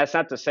 And that's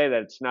not to say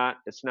that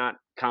it's not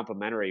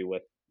complementary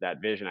with that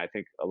vision. I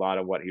think a lot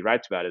of what he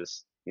writes about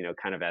is,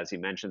 kind of, as he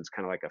mentions,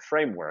 kind of like a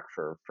framework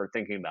for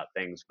thinking about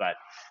things. But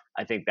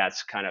I think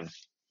that's kind of,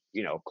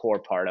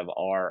 core part of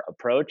our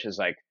approach is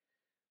like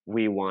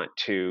we want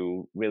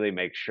to really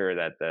make sure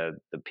that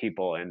the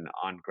people in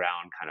on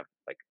ground kind of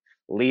like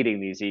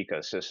leading these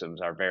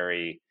ecosystems are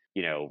very,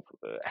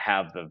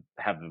 have the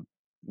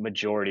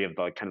majority of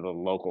the kind of the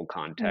local Mm,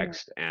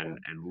 context and true.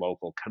 and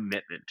local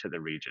commitment to the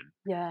region.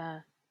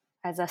 Yeah.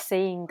 As the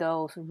saying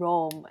goes,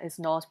 Rome is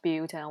not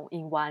built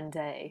in one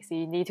day. So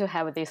you need to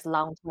have this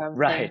long-term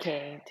Right.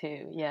 thinking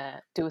to,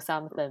 yeah, do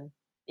something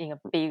in a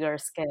bigger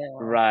scale.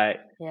 Right.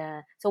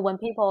 Yeah. So when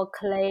people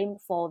claim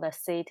for the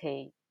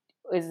city,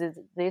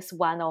 this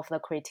one of the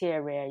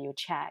criteria you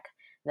check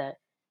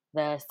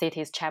the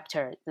city's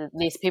chapter?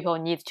 These people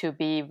need to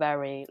be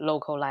very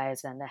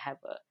localized and have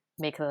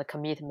make the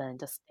commitment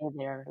to stay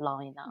there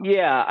long enough.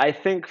 Yeah, I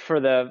think for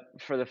the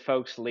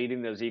folks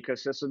leading those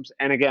ecosystems,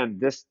 and again,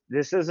 this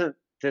isn't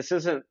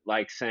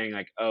like saying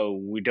like, oh,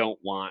 we don't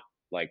want,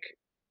 like,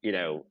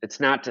 it's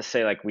not to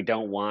say like we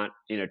don't want,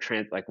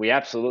 like we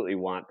absolutely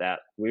want that.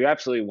 We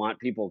absolutely want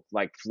people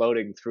like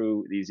floating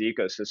through these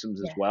ecosystems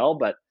as Yeah. well,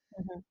 but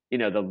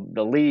Mhm.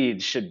 the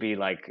leads should be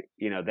like,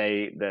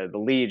 the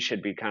leads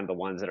should be kind of the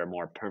ones that are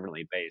more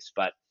permanently based.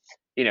 But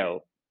you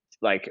know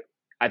like,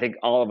 I think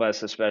all of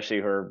us, especially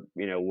who are,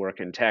 work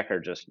in tech or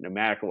just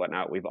nomadic or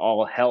whatnot, we've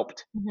all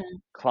helped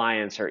Mhm.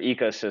 clients or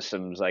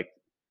ecosystems like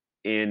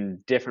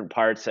in different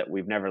parts that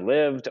we've never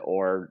lived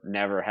or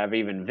never have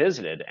even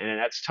visited, and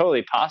that's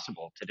totally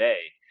possible today.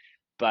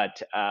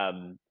 But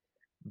for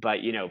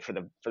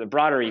the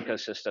broader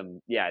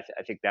ecosystem, yeah,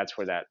 I think that's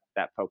where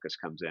that focus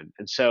comes in.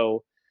 And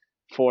so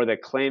for the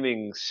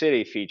claiming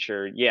city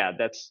feature, yeah,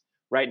 that's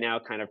right now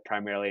kind of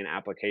primarily an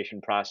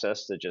application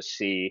process to just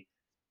see,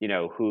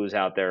 who's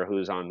out there,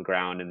 who's on the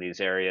ground in these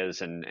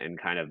areas, and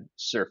kind of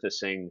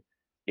surfacing,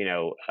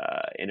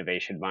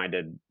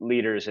 innovation-minded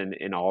leaders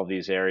in all of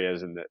these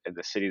areas and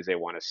the cities they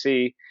want to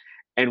see.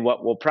 And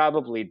what we'll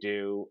probably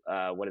do,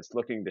 what it's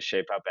looking to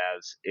shape up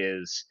as,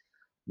 is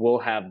we'll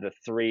have the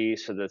three.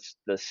 So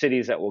the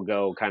cities that will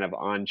go kind of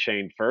on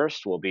chain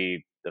first will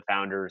be the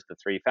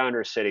three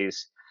founder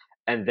cities,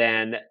 and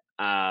then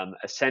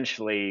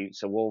essentially,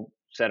 so we'll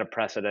set a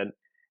precedent,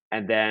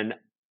 and then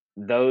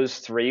those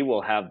three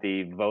will have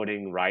the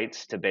voting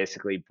rights to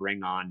basically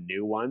bring on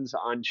new ones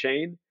on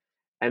chain.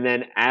 And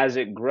then as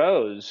it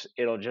grows,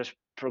 it'll just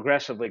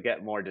progressively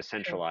get more Sure.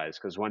 decentralized,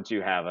 because once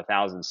you have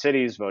 1,000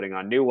 cities voting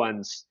on new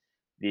ones,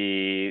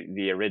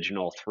 the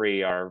original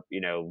three are,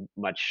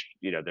 much,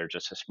 they're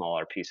just a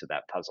smaller piece of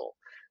that puzzle.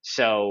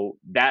 So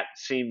that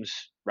seems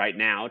right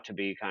now to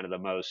be kind of the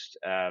most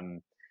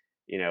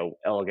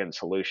elegant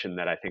solution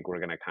that I think we're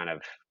going to kind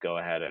of go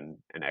ahead and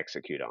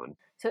execute on.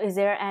 So is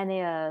there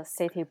any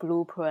city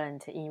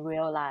blueprint in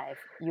real life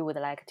you would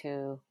like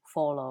to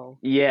follow?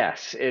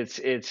 Yes,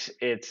 it's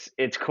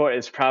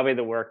probably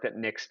the work that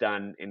Nick's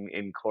done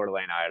in Coeur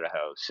d'Alene,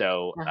 Idaho.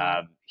 So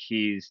Uh-huh.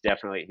 he's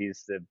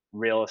the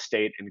real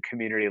estate and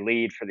community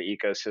lead for the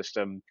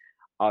ecosystem.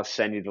 I'll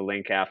send you the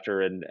link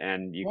after,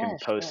 and you Yeah, can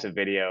post a sure.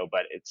 video.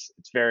 But it's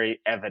very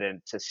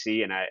evident to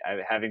see, and I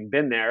having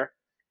been there,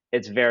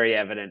 it's very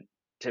evident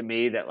to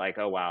me that, like,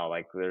 oh wow,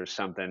 like there's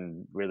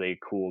something really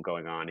cool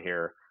going on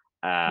here.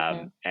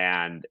 Mhm.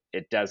 And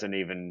it doesn't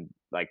even,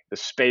 like, the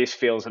space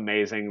feels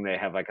amazing. They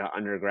have like an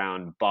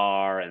underground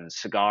bar and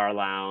cigar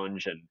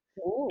lounge and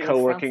Ooh, sounds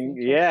co-working.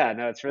 interesting. Yeah,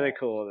 no, it's really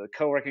cool. The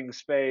co-working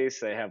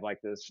space. They have like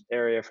this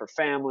area for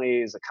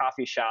families, a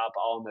coffee shop,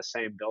 all in the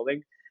same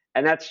building,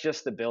 and that's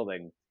just the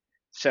building.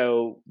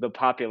 So the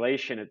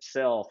population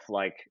itself,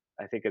 like,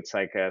 I think it's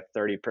like a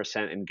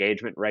 30%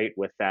 engagement rate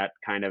with that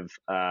kind of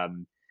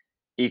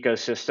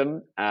ecosystem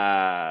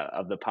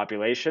of the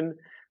population.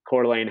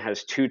 Coeur d'Alene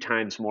has 2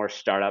 times more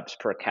startups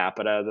per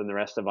capita than the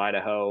rest of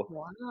Idaho.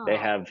 They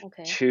Wow. have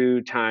Okay.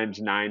 2 times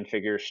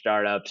nine-figure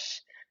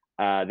startups.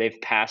 They've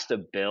passed a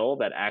bill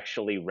that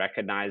actually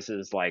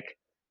recognizes, like,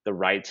 the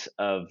rights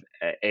of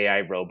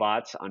AI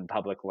robots on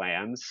public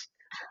lands.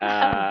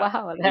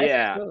 Wow, that's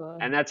Yeah, cool.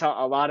 and that's a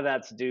lot of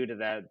that's due to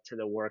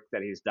the work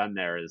that he's done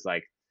there. Is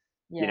like,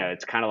 Yeah.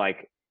 it's kind of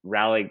like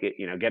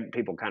getting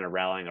people kind of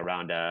rallying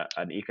around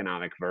an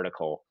economic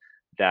vertical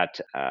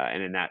that,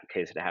 and in that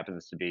case, it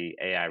happens to be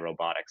AI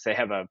robotics. They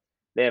have a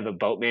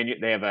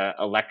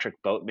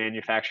electric boat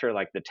manufacturer,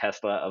 like the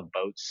Tesla of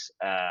boats,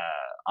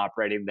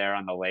 operating there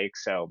on the lake.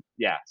 So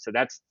yeah, so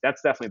that's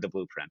definitely the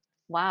blueprint.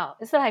 Wow.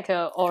 It's like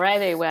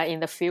already we're in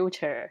the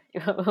future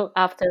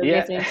after Yeah.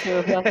 listening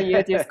to what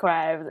you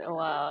described.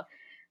 Wow.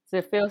 So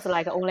it feels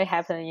like only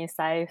happened in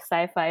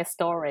sci-fi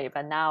story,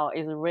 but now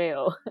it's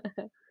real.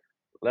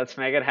 Let's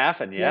make it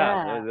happen. Yeah,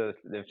 Yeah.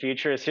 the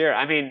future is here.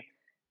 I mean,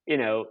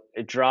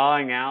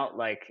 drawing out,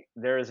 like,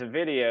 there is a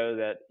video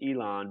that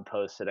Elon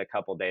posted a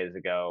couple days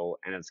ago,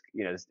 and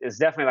it's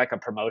definitely like a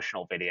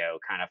promotional video,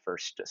 kind of for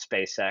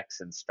SpaceX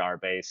and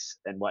Starbase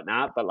and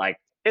whatnot. But like,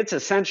 it's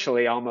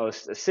essentially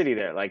almost a city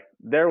there. Like,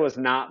 there was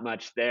not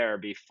much there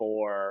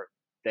before.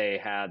 they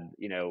had,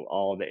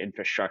 all the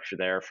infrastructure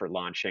there for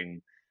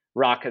launching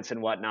rockets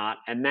and whatnot.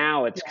 And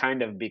now it's Yeah.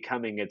 kind of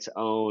becoming its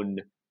own,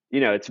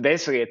 it's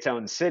basically its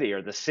own city,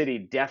 or the city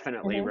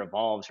definitely Hmm.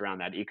 revolves around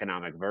that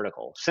economic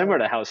vertical, similar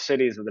to how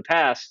cities of the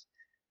past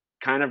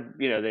kind of,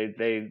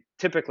 they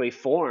typically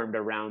formed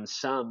around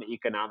some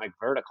economic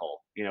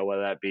vertical,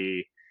 whether that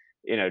be,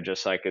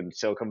 just like in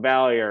Silicon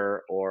Valley,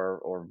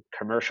 or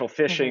commercial Hmm.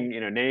 fishing,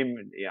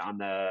 name, on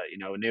the,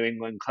 New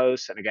England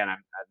coast. And again, I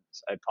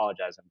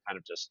apologize, I'm kind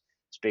of just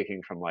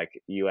speaking from like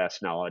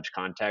US knowledge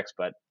context,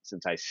 but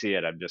since I see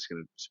it, I'm just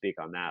going to speak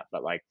on that.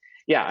 But like,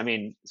 yeah, I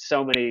mean,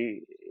 so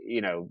many,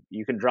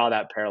 you can draw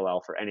that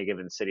parallel for any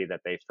given city,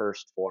 that they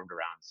first formed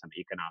around some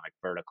economic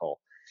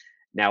vertical.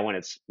 Now, when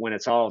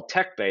it's all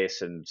tech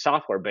based and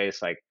software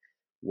based, like,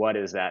 what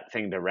is that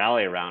thing to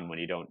rally around when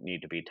you don't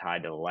need to be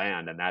tied to the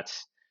land? And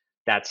that's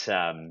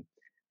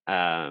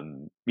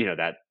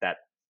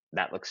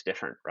that looks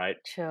different, right?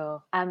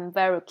 Sure. I'm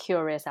very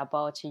curious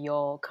about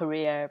your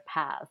career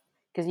path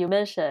because you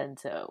mentioned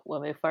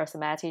when we first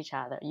met each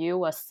other, you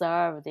were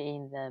served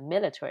in the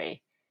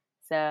military.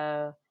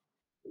 So,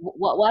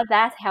 what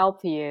that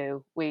help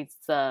you with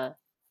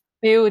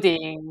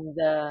building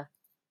the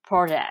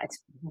project?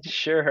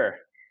 Sure.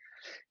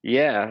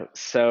 Yeah.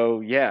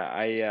 So yeah,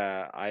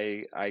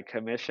 I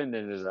commissioned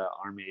into the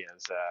army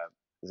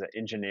as an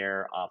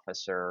engineer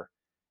officer,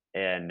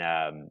 and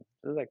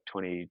it was like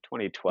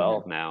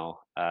 2012 Hmm. now,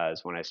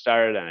 is when I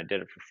started, and I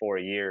did it for 4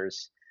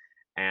 years.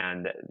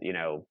 And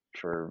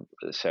for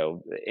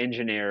so the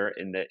engineer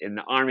in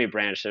the army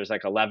branch, there's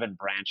like 11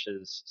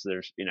 branches. So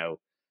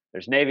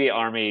there's Navy,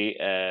 Army,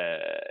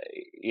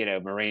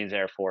 Marines,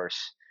 Air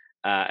Force,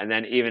 and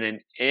then even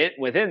in it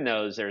within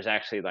those, there's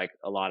actually like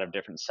a lot of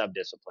different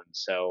subdisciplines.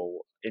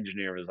 So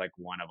engineer was like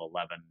one of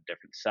 11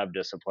 different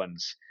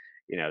subdisciplines.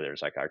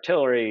 There's like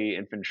artillery,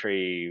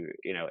 infantry,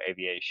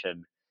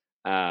 aviation.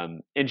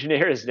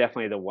 Engineer is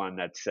definitely the one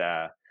that's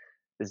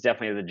is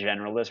definitely the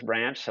generalist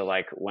branch. So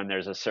like when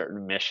there's a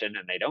certain mission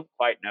and they don't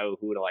quite know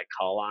who to like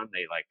call on,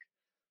 they like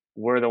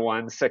we're the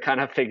ones to kind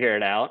of figure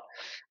it out.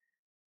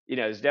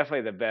 It's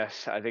definitely the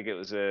best. I think it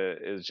was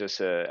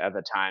just at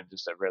the time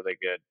just a really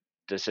good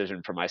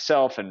decision for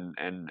myself, and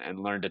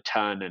learned a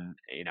ton. And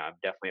I'm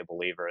definitely a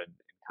believer in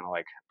kind of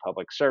like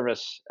public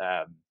service.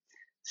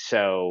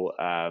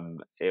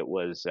 It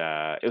was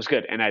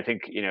good. And I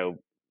think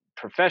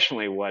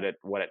professionally, what it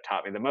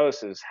taught me the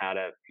most is how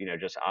to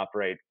just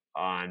operate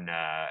on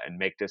and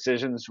make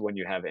decisions when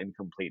you have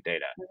incomplete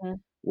data, Hmm.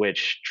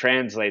 which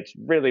translates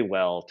really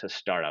well to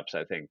startups,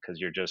 I think,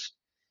 because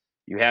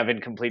you have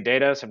incomplete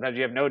data. Sometimes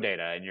you have no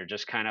data, and you're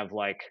just kind of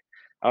like,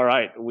 all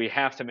right, we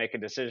have to make a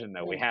decision,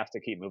 though. We Yeah. have to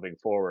keep moving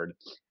forward.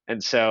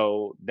 And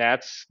so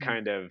that's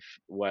kind of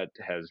what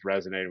has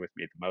resonated with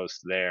me the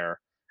most there.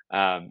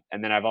 And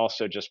then I've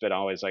also just been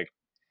always like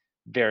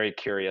very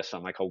curious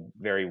on like a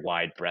very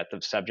wide breadth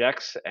of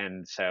subjects.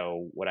 And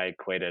so what I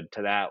equated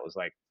to that was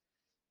like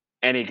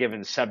any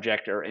given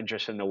subject or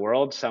interest in the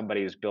world,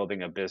 somebody's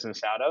building a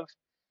business out of,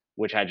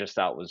 which I just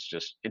thought was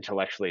just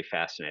intellectually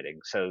fascinating.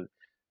 So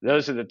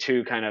those are the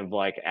two kind of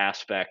like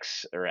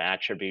aspects or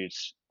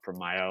attributes from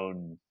my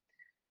own,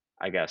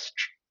 I guess,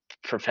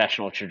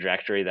 professional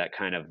trajectory that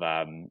kind of,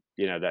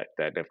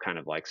 that have kind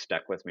of like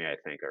stuck with me, I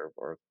think,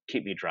 or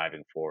keep me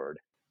driving forward.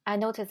 I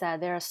noticed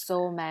that there are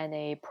so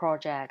many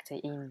projects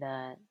in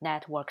the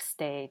network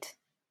state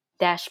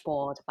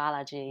dashboard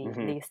biology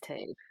Hmm.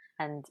 listed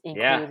and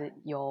Yeah. include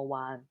your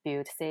one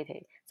build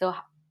city. So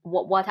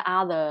what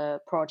other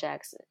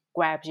projects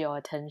grabbed your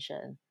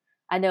attention?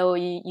 I know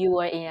you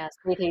were in a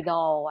City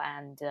Doll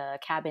and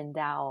Cabin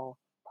Doll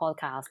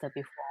podcast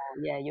before.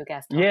 Yeah, you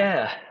guys talk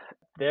about.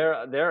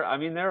 Yeah. I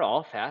mean, they're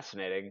all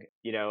fascinating.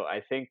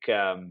 I think,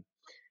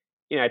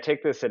 I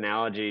take this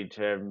analogy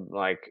to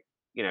like,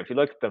 if you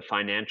look at the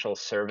financial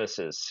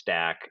services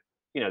stack,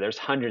 there's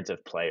hundreds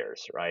of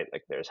players, right?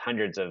 Like there's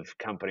hundreds of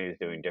companies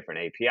doing different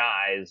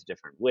APIs,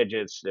 different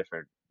widgets,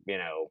 different, you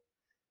know,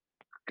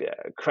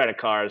 credit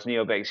cards,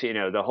 neobanks,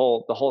 the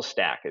whole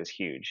stack is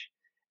huge.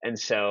 And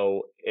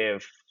so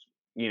if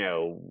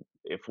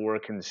we're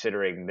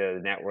considering the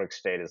network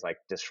state as like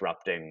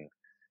disrupting,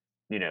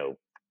 you know,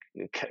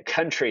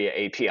 country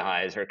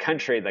APIs or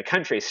the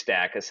country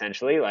stack,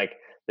 essentially, like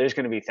there's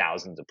going to be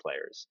thousands of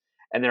players,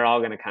 and they're all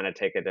going to kind of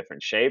take a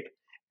different shape.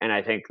 And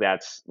I think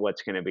that's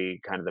what's going to be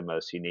kind of the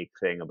most unique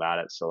thing about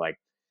it. So like,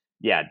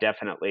 yeah,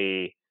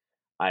 definitely,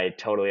 I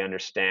totally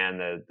understand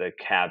the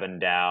cabin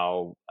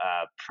DAO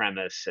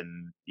premise,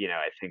 and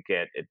I think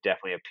it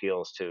definitely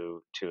appeals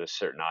to a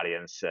certain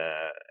audience.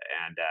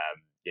 And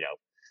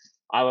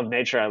I love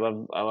nature. I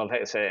love how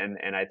you say,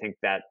 and I think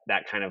that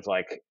kind of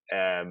like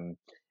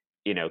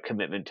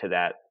commitment to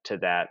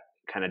that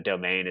kind of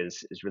domain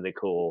is really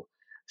cool.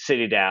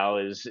 City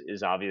DAO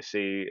is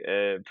obviously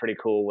pretty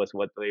cool with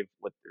they've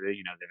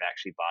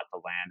actually bought the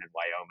land in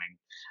Wyoming.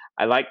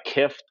 I like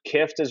Kift.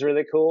 Kift is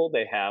really cool.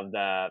 They have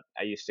the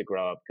I used to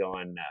grow up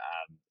going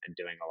and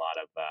doing a lot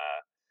of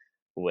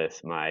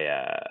with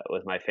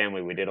my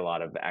family, we did a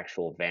lot of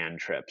actual van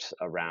trips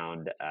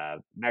around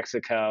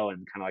Mexico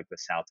and kind of like the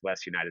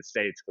Southwest United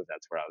States because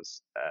that's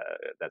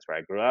where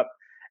I grew up,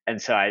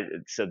 and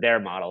so their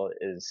model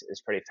is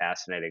pretty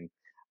fascinating.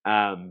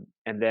 And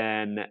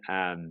then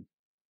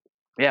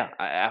yeah,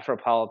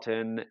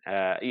 Afropolitan.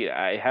 Yeah,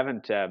 I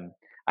haven't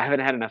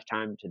had enough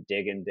time to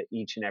dig into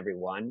each and every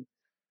one.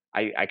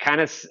 I kind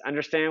of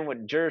understand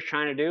what Jur's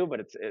trying to do,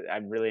 but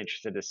I'm really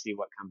interested to see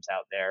what comes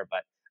out there.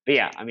 But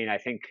yeah, I mean, I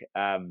think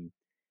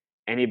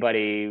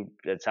anybody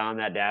that's on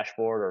that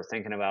dashboard or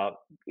thinking about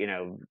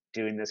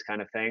doing this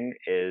kind of thing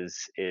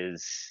is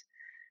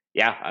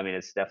yeah, I mean,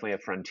 it's definitely a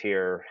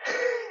frontier.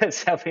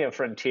 It's definitely a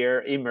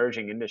frontier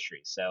emerging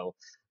industry. So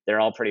they're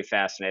all pretty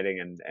fascinating,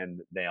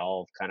 and they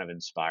all kind of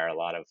inspire a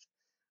lot of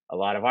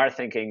our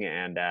thinking.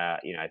 And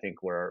I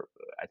think we're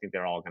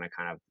all going to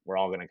kind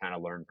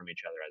of learn from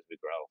each other as we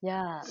grow.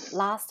 Yeah,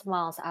 last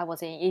month I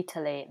was in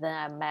Italy. Then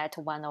I met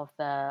one of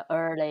the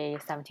early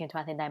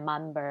 1729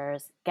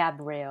 members,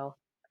 Gabriel.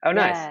 Oh,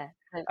 nice. Yeah,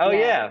 Oh yeah,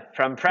 yeah,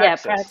 from yeah,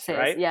 Praxis, Praxis.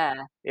 right? Yeah,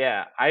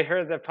 Yeah, I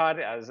heard the pod.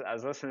 I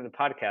was listening to the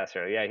podcast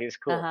earlier. Yeah, he's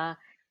cool. uh-huh.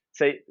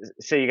 So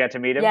so you got to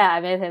meet him? Yeah,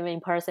 I met him in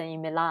person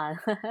in Milan.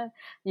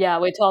 Yeah,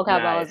 we talk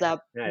about Nice,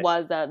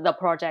 nice. the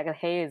project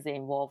he is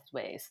involved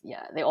with.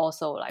 Yeah, they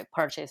also like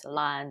purchase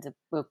land,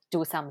 will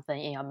do something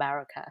in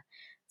America.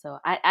 So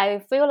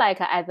I feel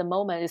like at the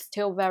moment it's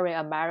still very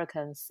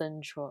American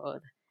central,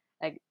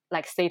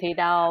 like City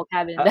Down,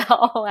 Cabin Uh,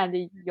 Down,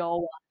 and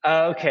your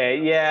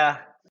okay, yeah.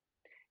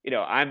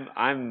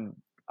 I'm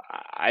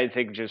I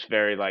think just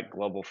very like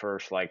global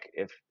first. Like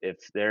if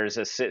there's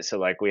so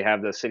like we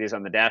have the cities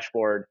on the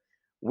dashboard,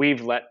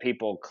 we've let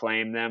people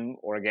claim them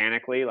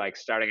organically, like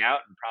starting out,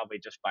 and probably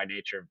just by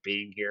nature of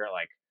being here,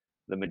 like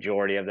the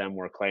majority of them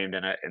were claimed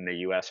in the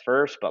U.S.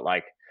 first. But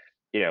like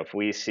if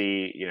we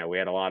see, we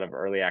had a lot of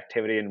early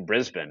activity in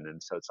Brisbane,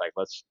 and so it's like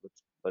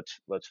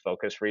let's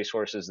focus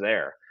resources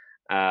there.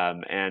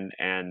 And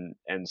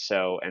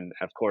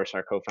of course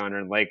our co-founder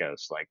in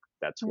Lagos, like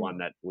that's one Mm,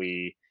 that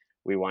we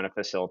want to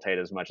facilitate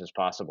as much as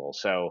possible.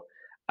 So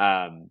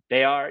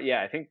they are,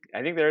 yeah. I think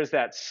there is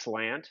that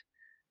slant,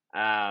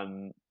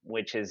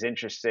 which is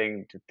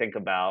interesting to think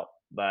about.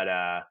 But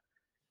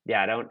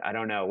yeah, I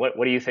don't know.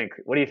 What do you think?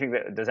 What do you think?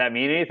 Does that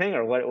mean anything,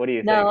 or what do you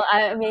think? No,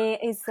 I mean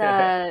it's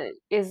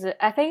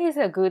I think it's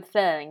a good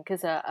thing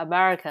because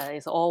America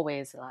is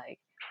always like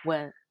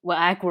when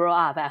I grew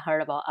up, I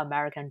heard about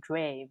American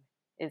Dream.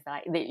 It's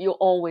like you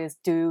always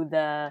do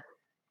the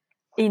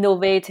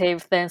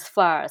innovative things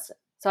first.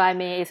 So I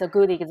mean, it's a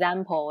good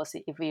example.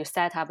 If you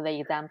set up the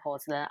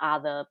examples, then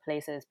other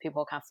places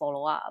people can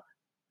follow up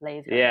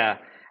later. Yeah,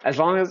 as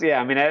long as yeah,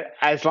 I mean,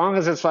 as long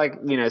as it's like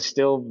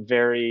still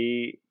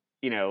very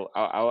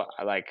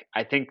like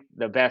I think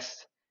the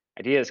best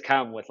ideas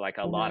come with like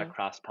a lot of Hmm.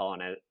 cross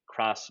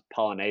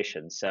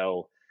pollination.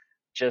 So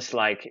just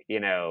like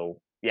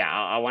yeah,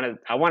 I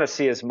want to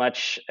see as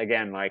much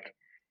again, like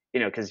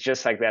because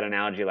just like that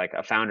analogy, like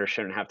a founder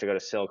shouldn't have to go to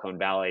Silicon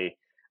Valley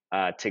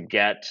to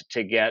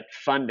get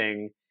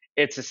funding.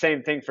 It's the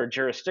same thing for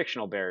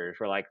jurisdictional barriers,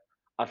 where like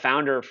a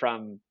founder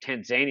from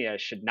Tanzania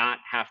should not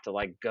have to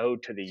like go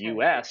to the Sure.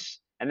 US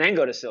and then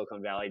go to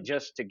Silicon Valley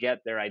just to get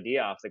their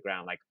idea off the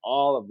ground. Like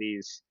all of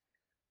these,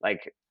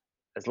 like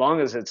as long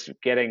as it's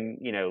getting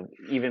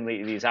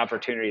evenly, these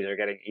opportunities are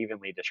getting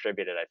evenly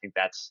distributed. I think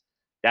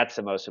that's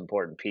the most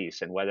important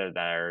piece. And whether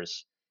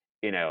there's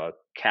a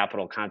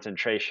capital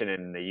concentration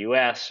in the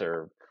US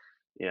or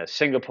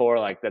Singapore,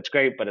 like that's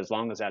great, but as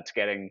long as that's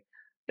getting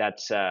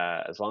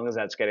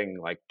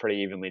like pretty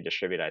evenly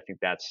distributed, I think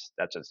that's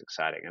what's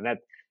exciting. And that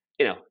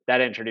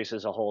that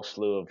introduces a whole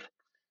slew of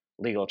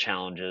legal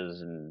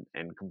challenges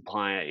and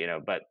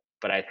compliant,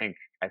 but I think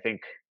I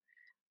think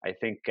I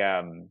think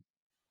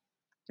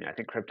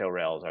crypto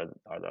rails are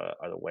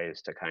the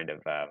ways to kind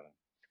of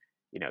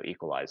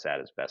equalize that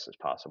as best as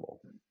possible.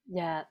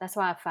 Yeah, that's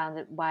why I found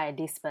it why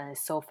Lisbon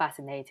is so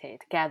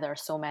fascinated, gather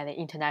so many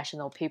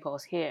international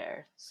peoples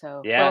here.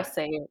 So we'll Yeah,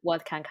 see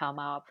what can come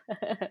up.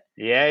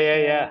 yeah, yeah, Yeah.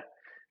 yeah,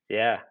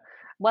 yeah.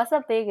 What's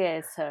the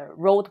biggest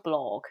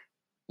roadblock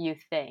you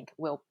think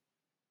will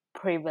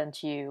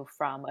prevent you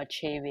from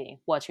achieving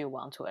what you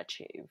want to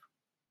achieve?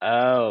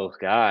 Oh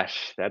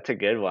gosh, that's a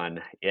good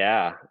one.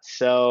 Yeah.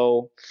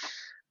 So,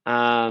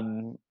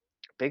 um,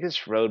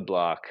 biggest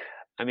roadblock.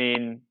 I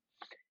mean,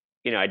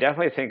 I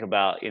definitely think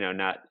about,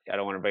 not, I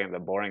don't want to bring up the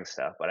boring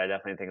stuff, but I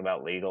definitely think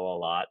about legal a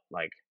lot.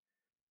 Like,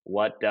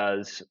 what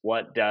does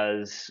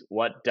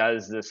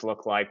this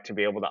look like to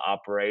be able to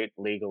operate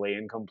legally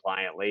and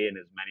compliantly in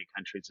as many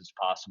countries as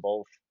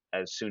possible,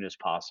 as soon as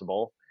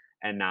possible,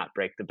 and not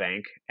break the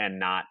bank and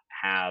not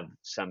have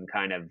some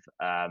kind of,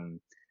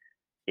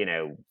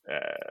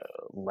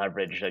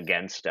 leverage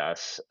against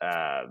us.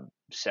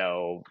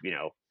 So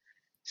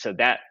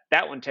that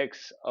one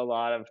takes a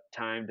lot of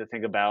time to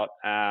think about.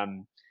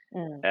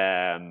 Mm,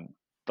 Um,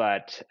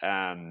 but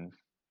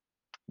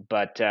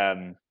but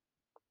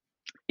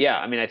Yeah,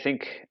 I mean, I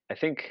think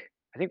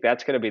I think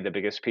that's going to be the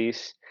biggest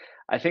piece.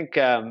 I think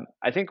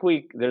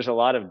we there's a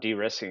lot of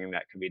de-risking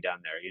that can be done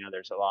there.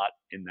 There's a lot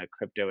in the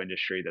crypto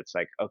industry that's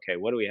like, okay,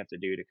 what do we have to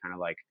do to kind of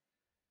like,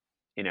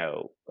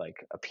 like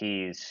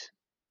appease,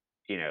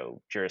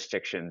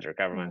 jurisdictions or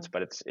governments, Mm.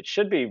 but it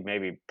should be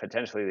maybe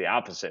potentially the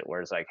opposite,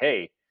 where it's like,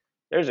 hey,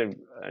 there's a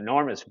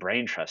enormous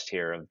brain trust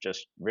here of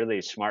just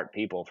really smart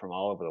people from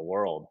all over the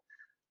world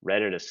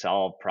ready to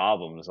solve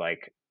problems.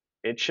 Like,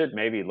 it should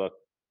maybe look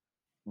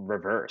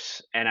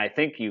reverse. And I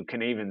think you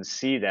can even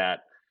see that.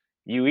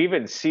 You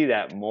even see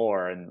that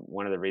more, and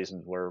one of the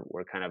reasons we're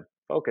kind of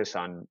focused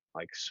on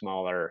like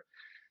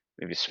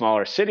maybe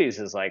smaller cities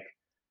is like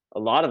a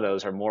lot of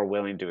those are more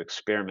willing to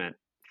experiment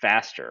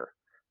faster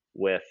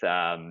with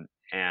and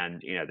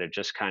they're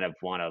just kind of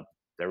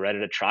they're ready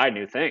to try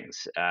new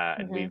things,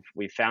 and Mm-hmm.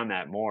 we've found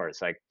that more.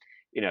 It's like,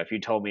 if you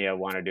told me I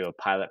want to do a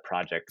pilot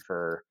project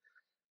for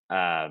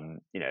um,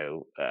 you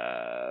know,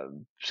 uh,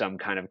 some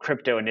kind of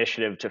crypto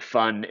initiative to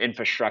fund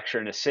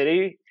infrastructure in a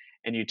city,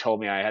 and you told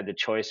me I had the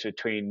choice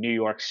between New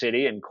York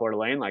City and Coeur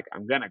d'Alene, like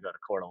I'm gonna go to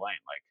Coeur d'Alene,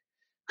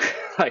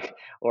 like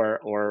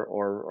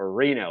or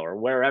Reno or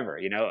wherever,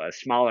 a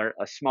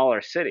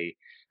smaller city,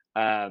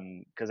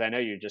 because I know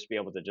you'd just be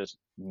able to just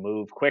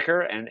move quicker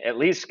and at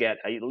least get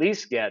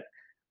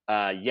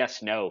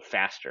yes no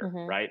faster,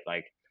 Mm-hmm. right?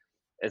 Like,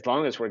 as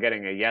long as we're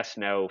getting a yes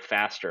no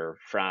faster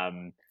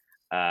from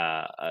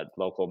a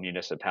local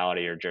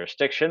municipality or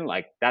jurisdiction,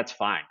 like that's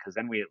fine, because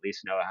then we at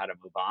least know how to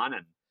move on,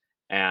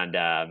 and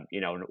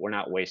we're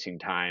not wasting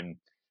time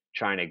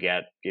trying to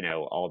get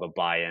all the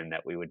buy-in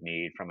that we would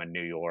need from a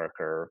New York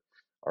or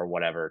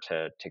whatever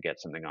to get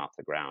something off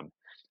the ground.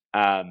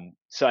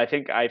 So I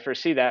think I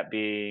foresee that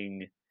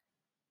being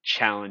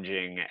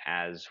challenging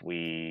as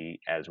we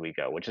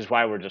go, which is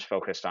why we're just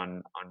focused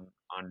on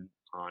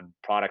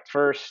product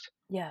first,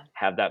 Yeah.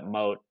 have that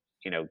moat,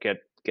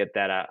 get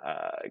that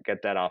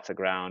off the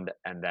ground,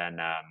 and then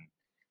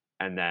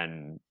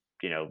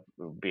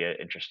be an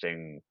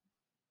interesting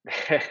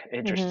Mm-hmm.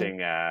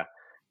 interesting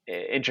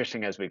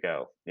interesting as we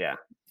go. Yeah.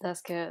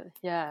 That's good.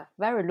 Yeah.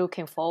 Very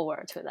looking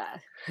forward to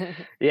that.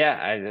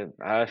 Yeah,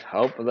 I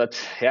hope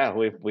that's yeah,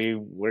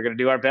 we're gonna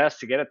do our best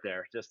to get it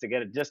there. Just to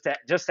get it, just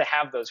to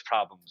have those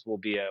problems will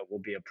be a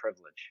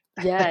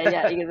Yeah,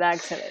 yeah, privilege.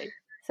 exactly.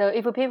 So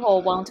if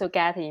people want to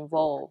get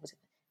involved,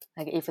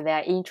 like if they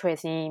are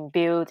interested in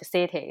build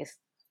cities,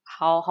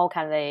 how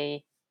can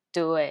they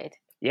do it?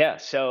 Yeah,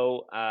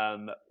 so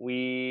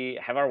we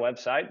have our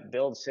website,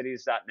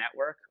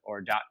 buildcities.network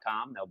or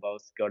 .com. They'll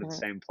both go to the Mm-hmm.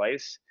 same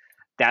place.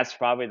 That's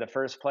probably the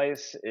first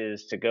place,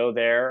 is to go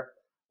there,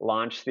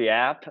 launch the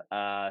app,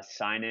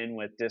 sign in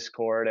with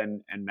Discord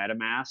and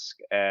MetaMask.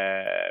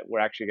 We're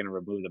actually going to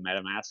remove the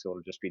MetaMask, so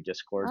it'll just be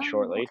Discord Oh,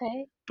 shortly.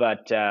 okay.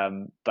 But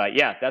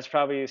yeah, that's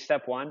probably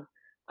step one.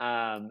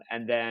 Our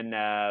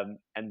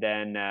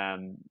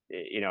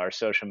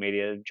social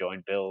media,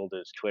 Join Build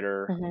is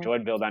Twitter, Mm-hmm.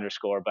 Join Build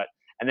underscore. But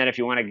and then if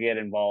you want to get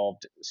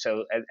involved,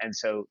 so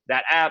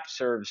that app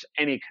serves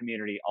any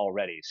community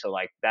already. So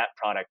like that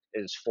product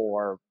is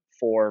for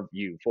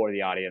you, for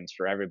the audience,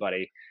 for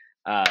everybody.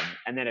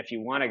 And then if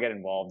you want to get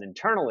involved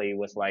internally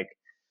with like,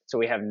 so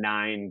we have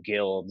 9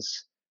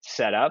 guilds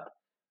set up,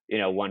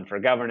 one for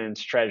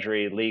governance,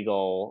 treasury,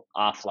 legal,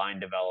 offline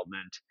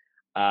development,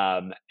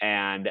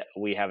 and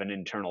we have an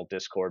internal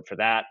Discord for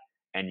that,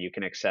 and you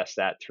can access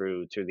that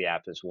through the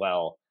app as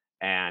well,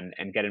 and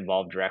get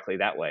involved directly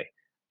that way.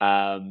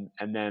 And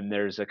then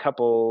there's a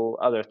couple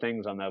other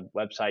things on the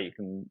website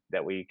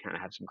that we kind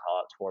of have some call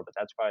outs for, but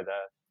that's probably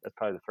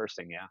the first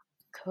thing. Yeah.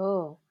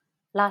 Cool.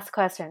 Last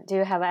question. Do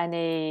you have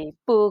any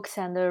books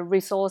and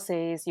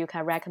resources you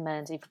can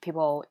recommend if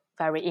people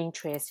very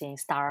interested in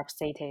startup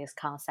cities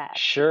concept?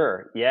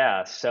 Sure.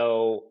 Yeah.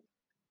 So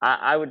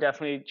I would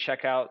definitely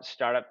check out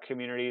Startup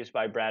Communities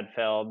by Brad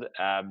Feld.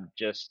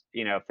 Just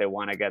if they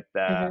want to get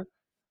Mm-hmm.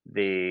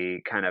 the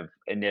kind of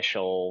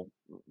initial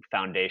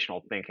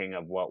foundational thinking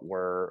of what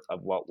we're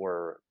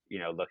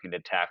looking to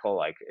tackle.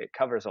 Like, it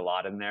covers a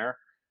lot in there.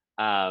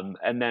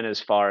 And then as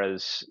far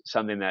as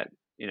something that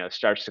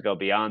starts to go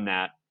beyond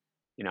that,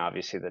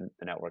 obviously the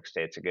network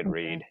state's a good Mm-hmm.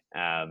 read.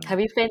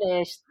 Have you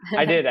finished?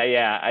 I did.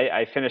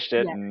 I finished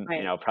it, Yeah, and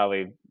great.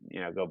 probably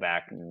go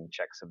back and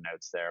check some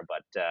notes there.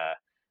 But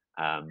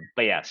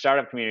yeah,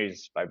 Startup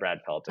Communities by Brad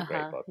Felt's a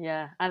great Uh-huh. book.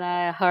 Yeah. And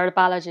I heard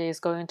Balaji is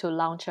going to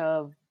launch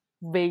a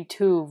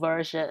V2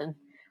 version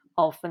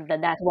of the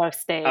network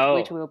state,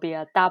 which Oh, will be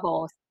a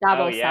oh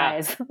double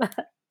yeah, size.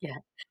 Yeah.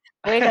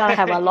 We're gonna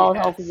have a lot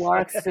of yes,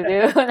 work to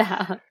do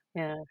now.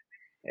 Yeah.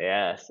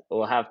 yes.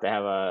 We'll have to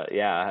have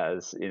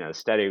as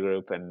study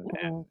group Mhm.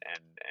 and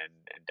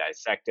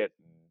dissect it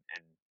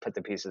and put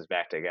the pieces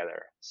back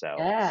together. So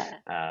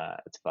Yeah.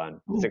 it's fun.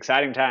 It's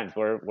exciting times.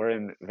 We're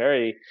in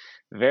very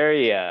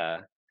very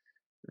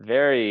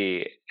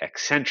very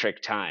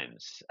eccentric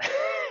times.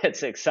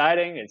 It's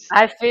exciting. It's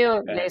I feel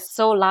go they're ahead.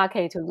 so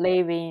lucky to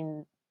live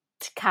in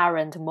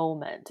current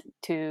moment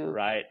to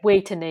Right.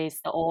 witness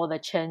all the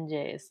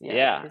changes.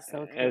 Yeah, It's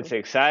so it's cool.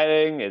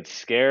 exciting, it's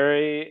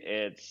scary,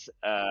 it's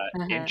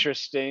Uh-huh.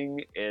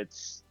 interesting,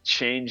 it's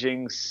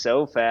changing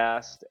so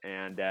fast,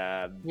 and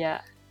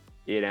Yeah,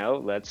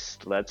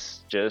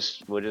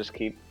 we'll just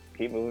keep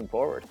moving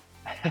forward.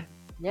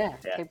 yeah,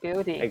 Yeah, keep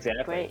building.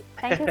 exactly. Great.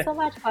 Thank you so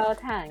much for your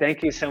time.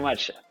 Thank you so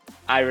much.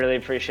 I really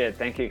appreciate it.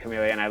 Thank you,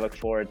 Camelia, and I look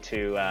forward to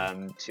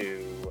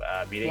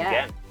meeting Yeah,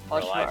 again in for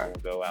real life. sure.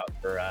 We'll go out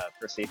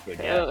for seafood.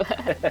 Cool.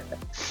 Yeah.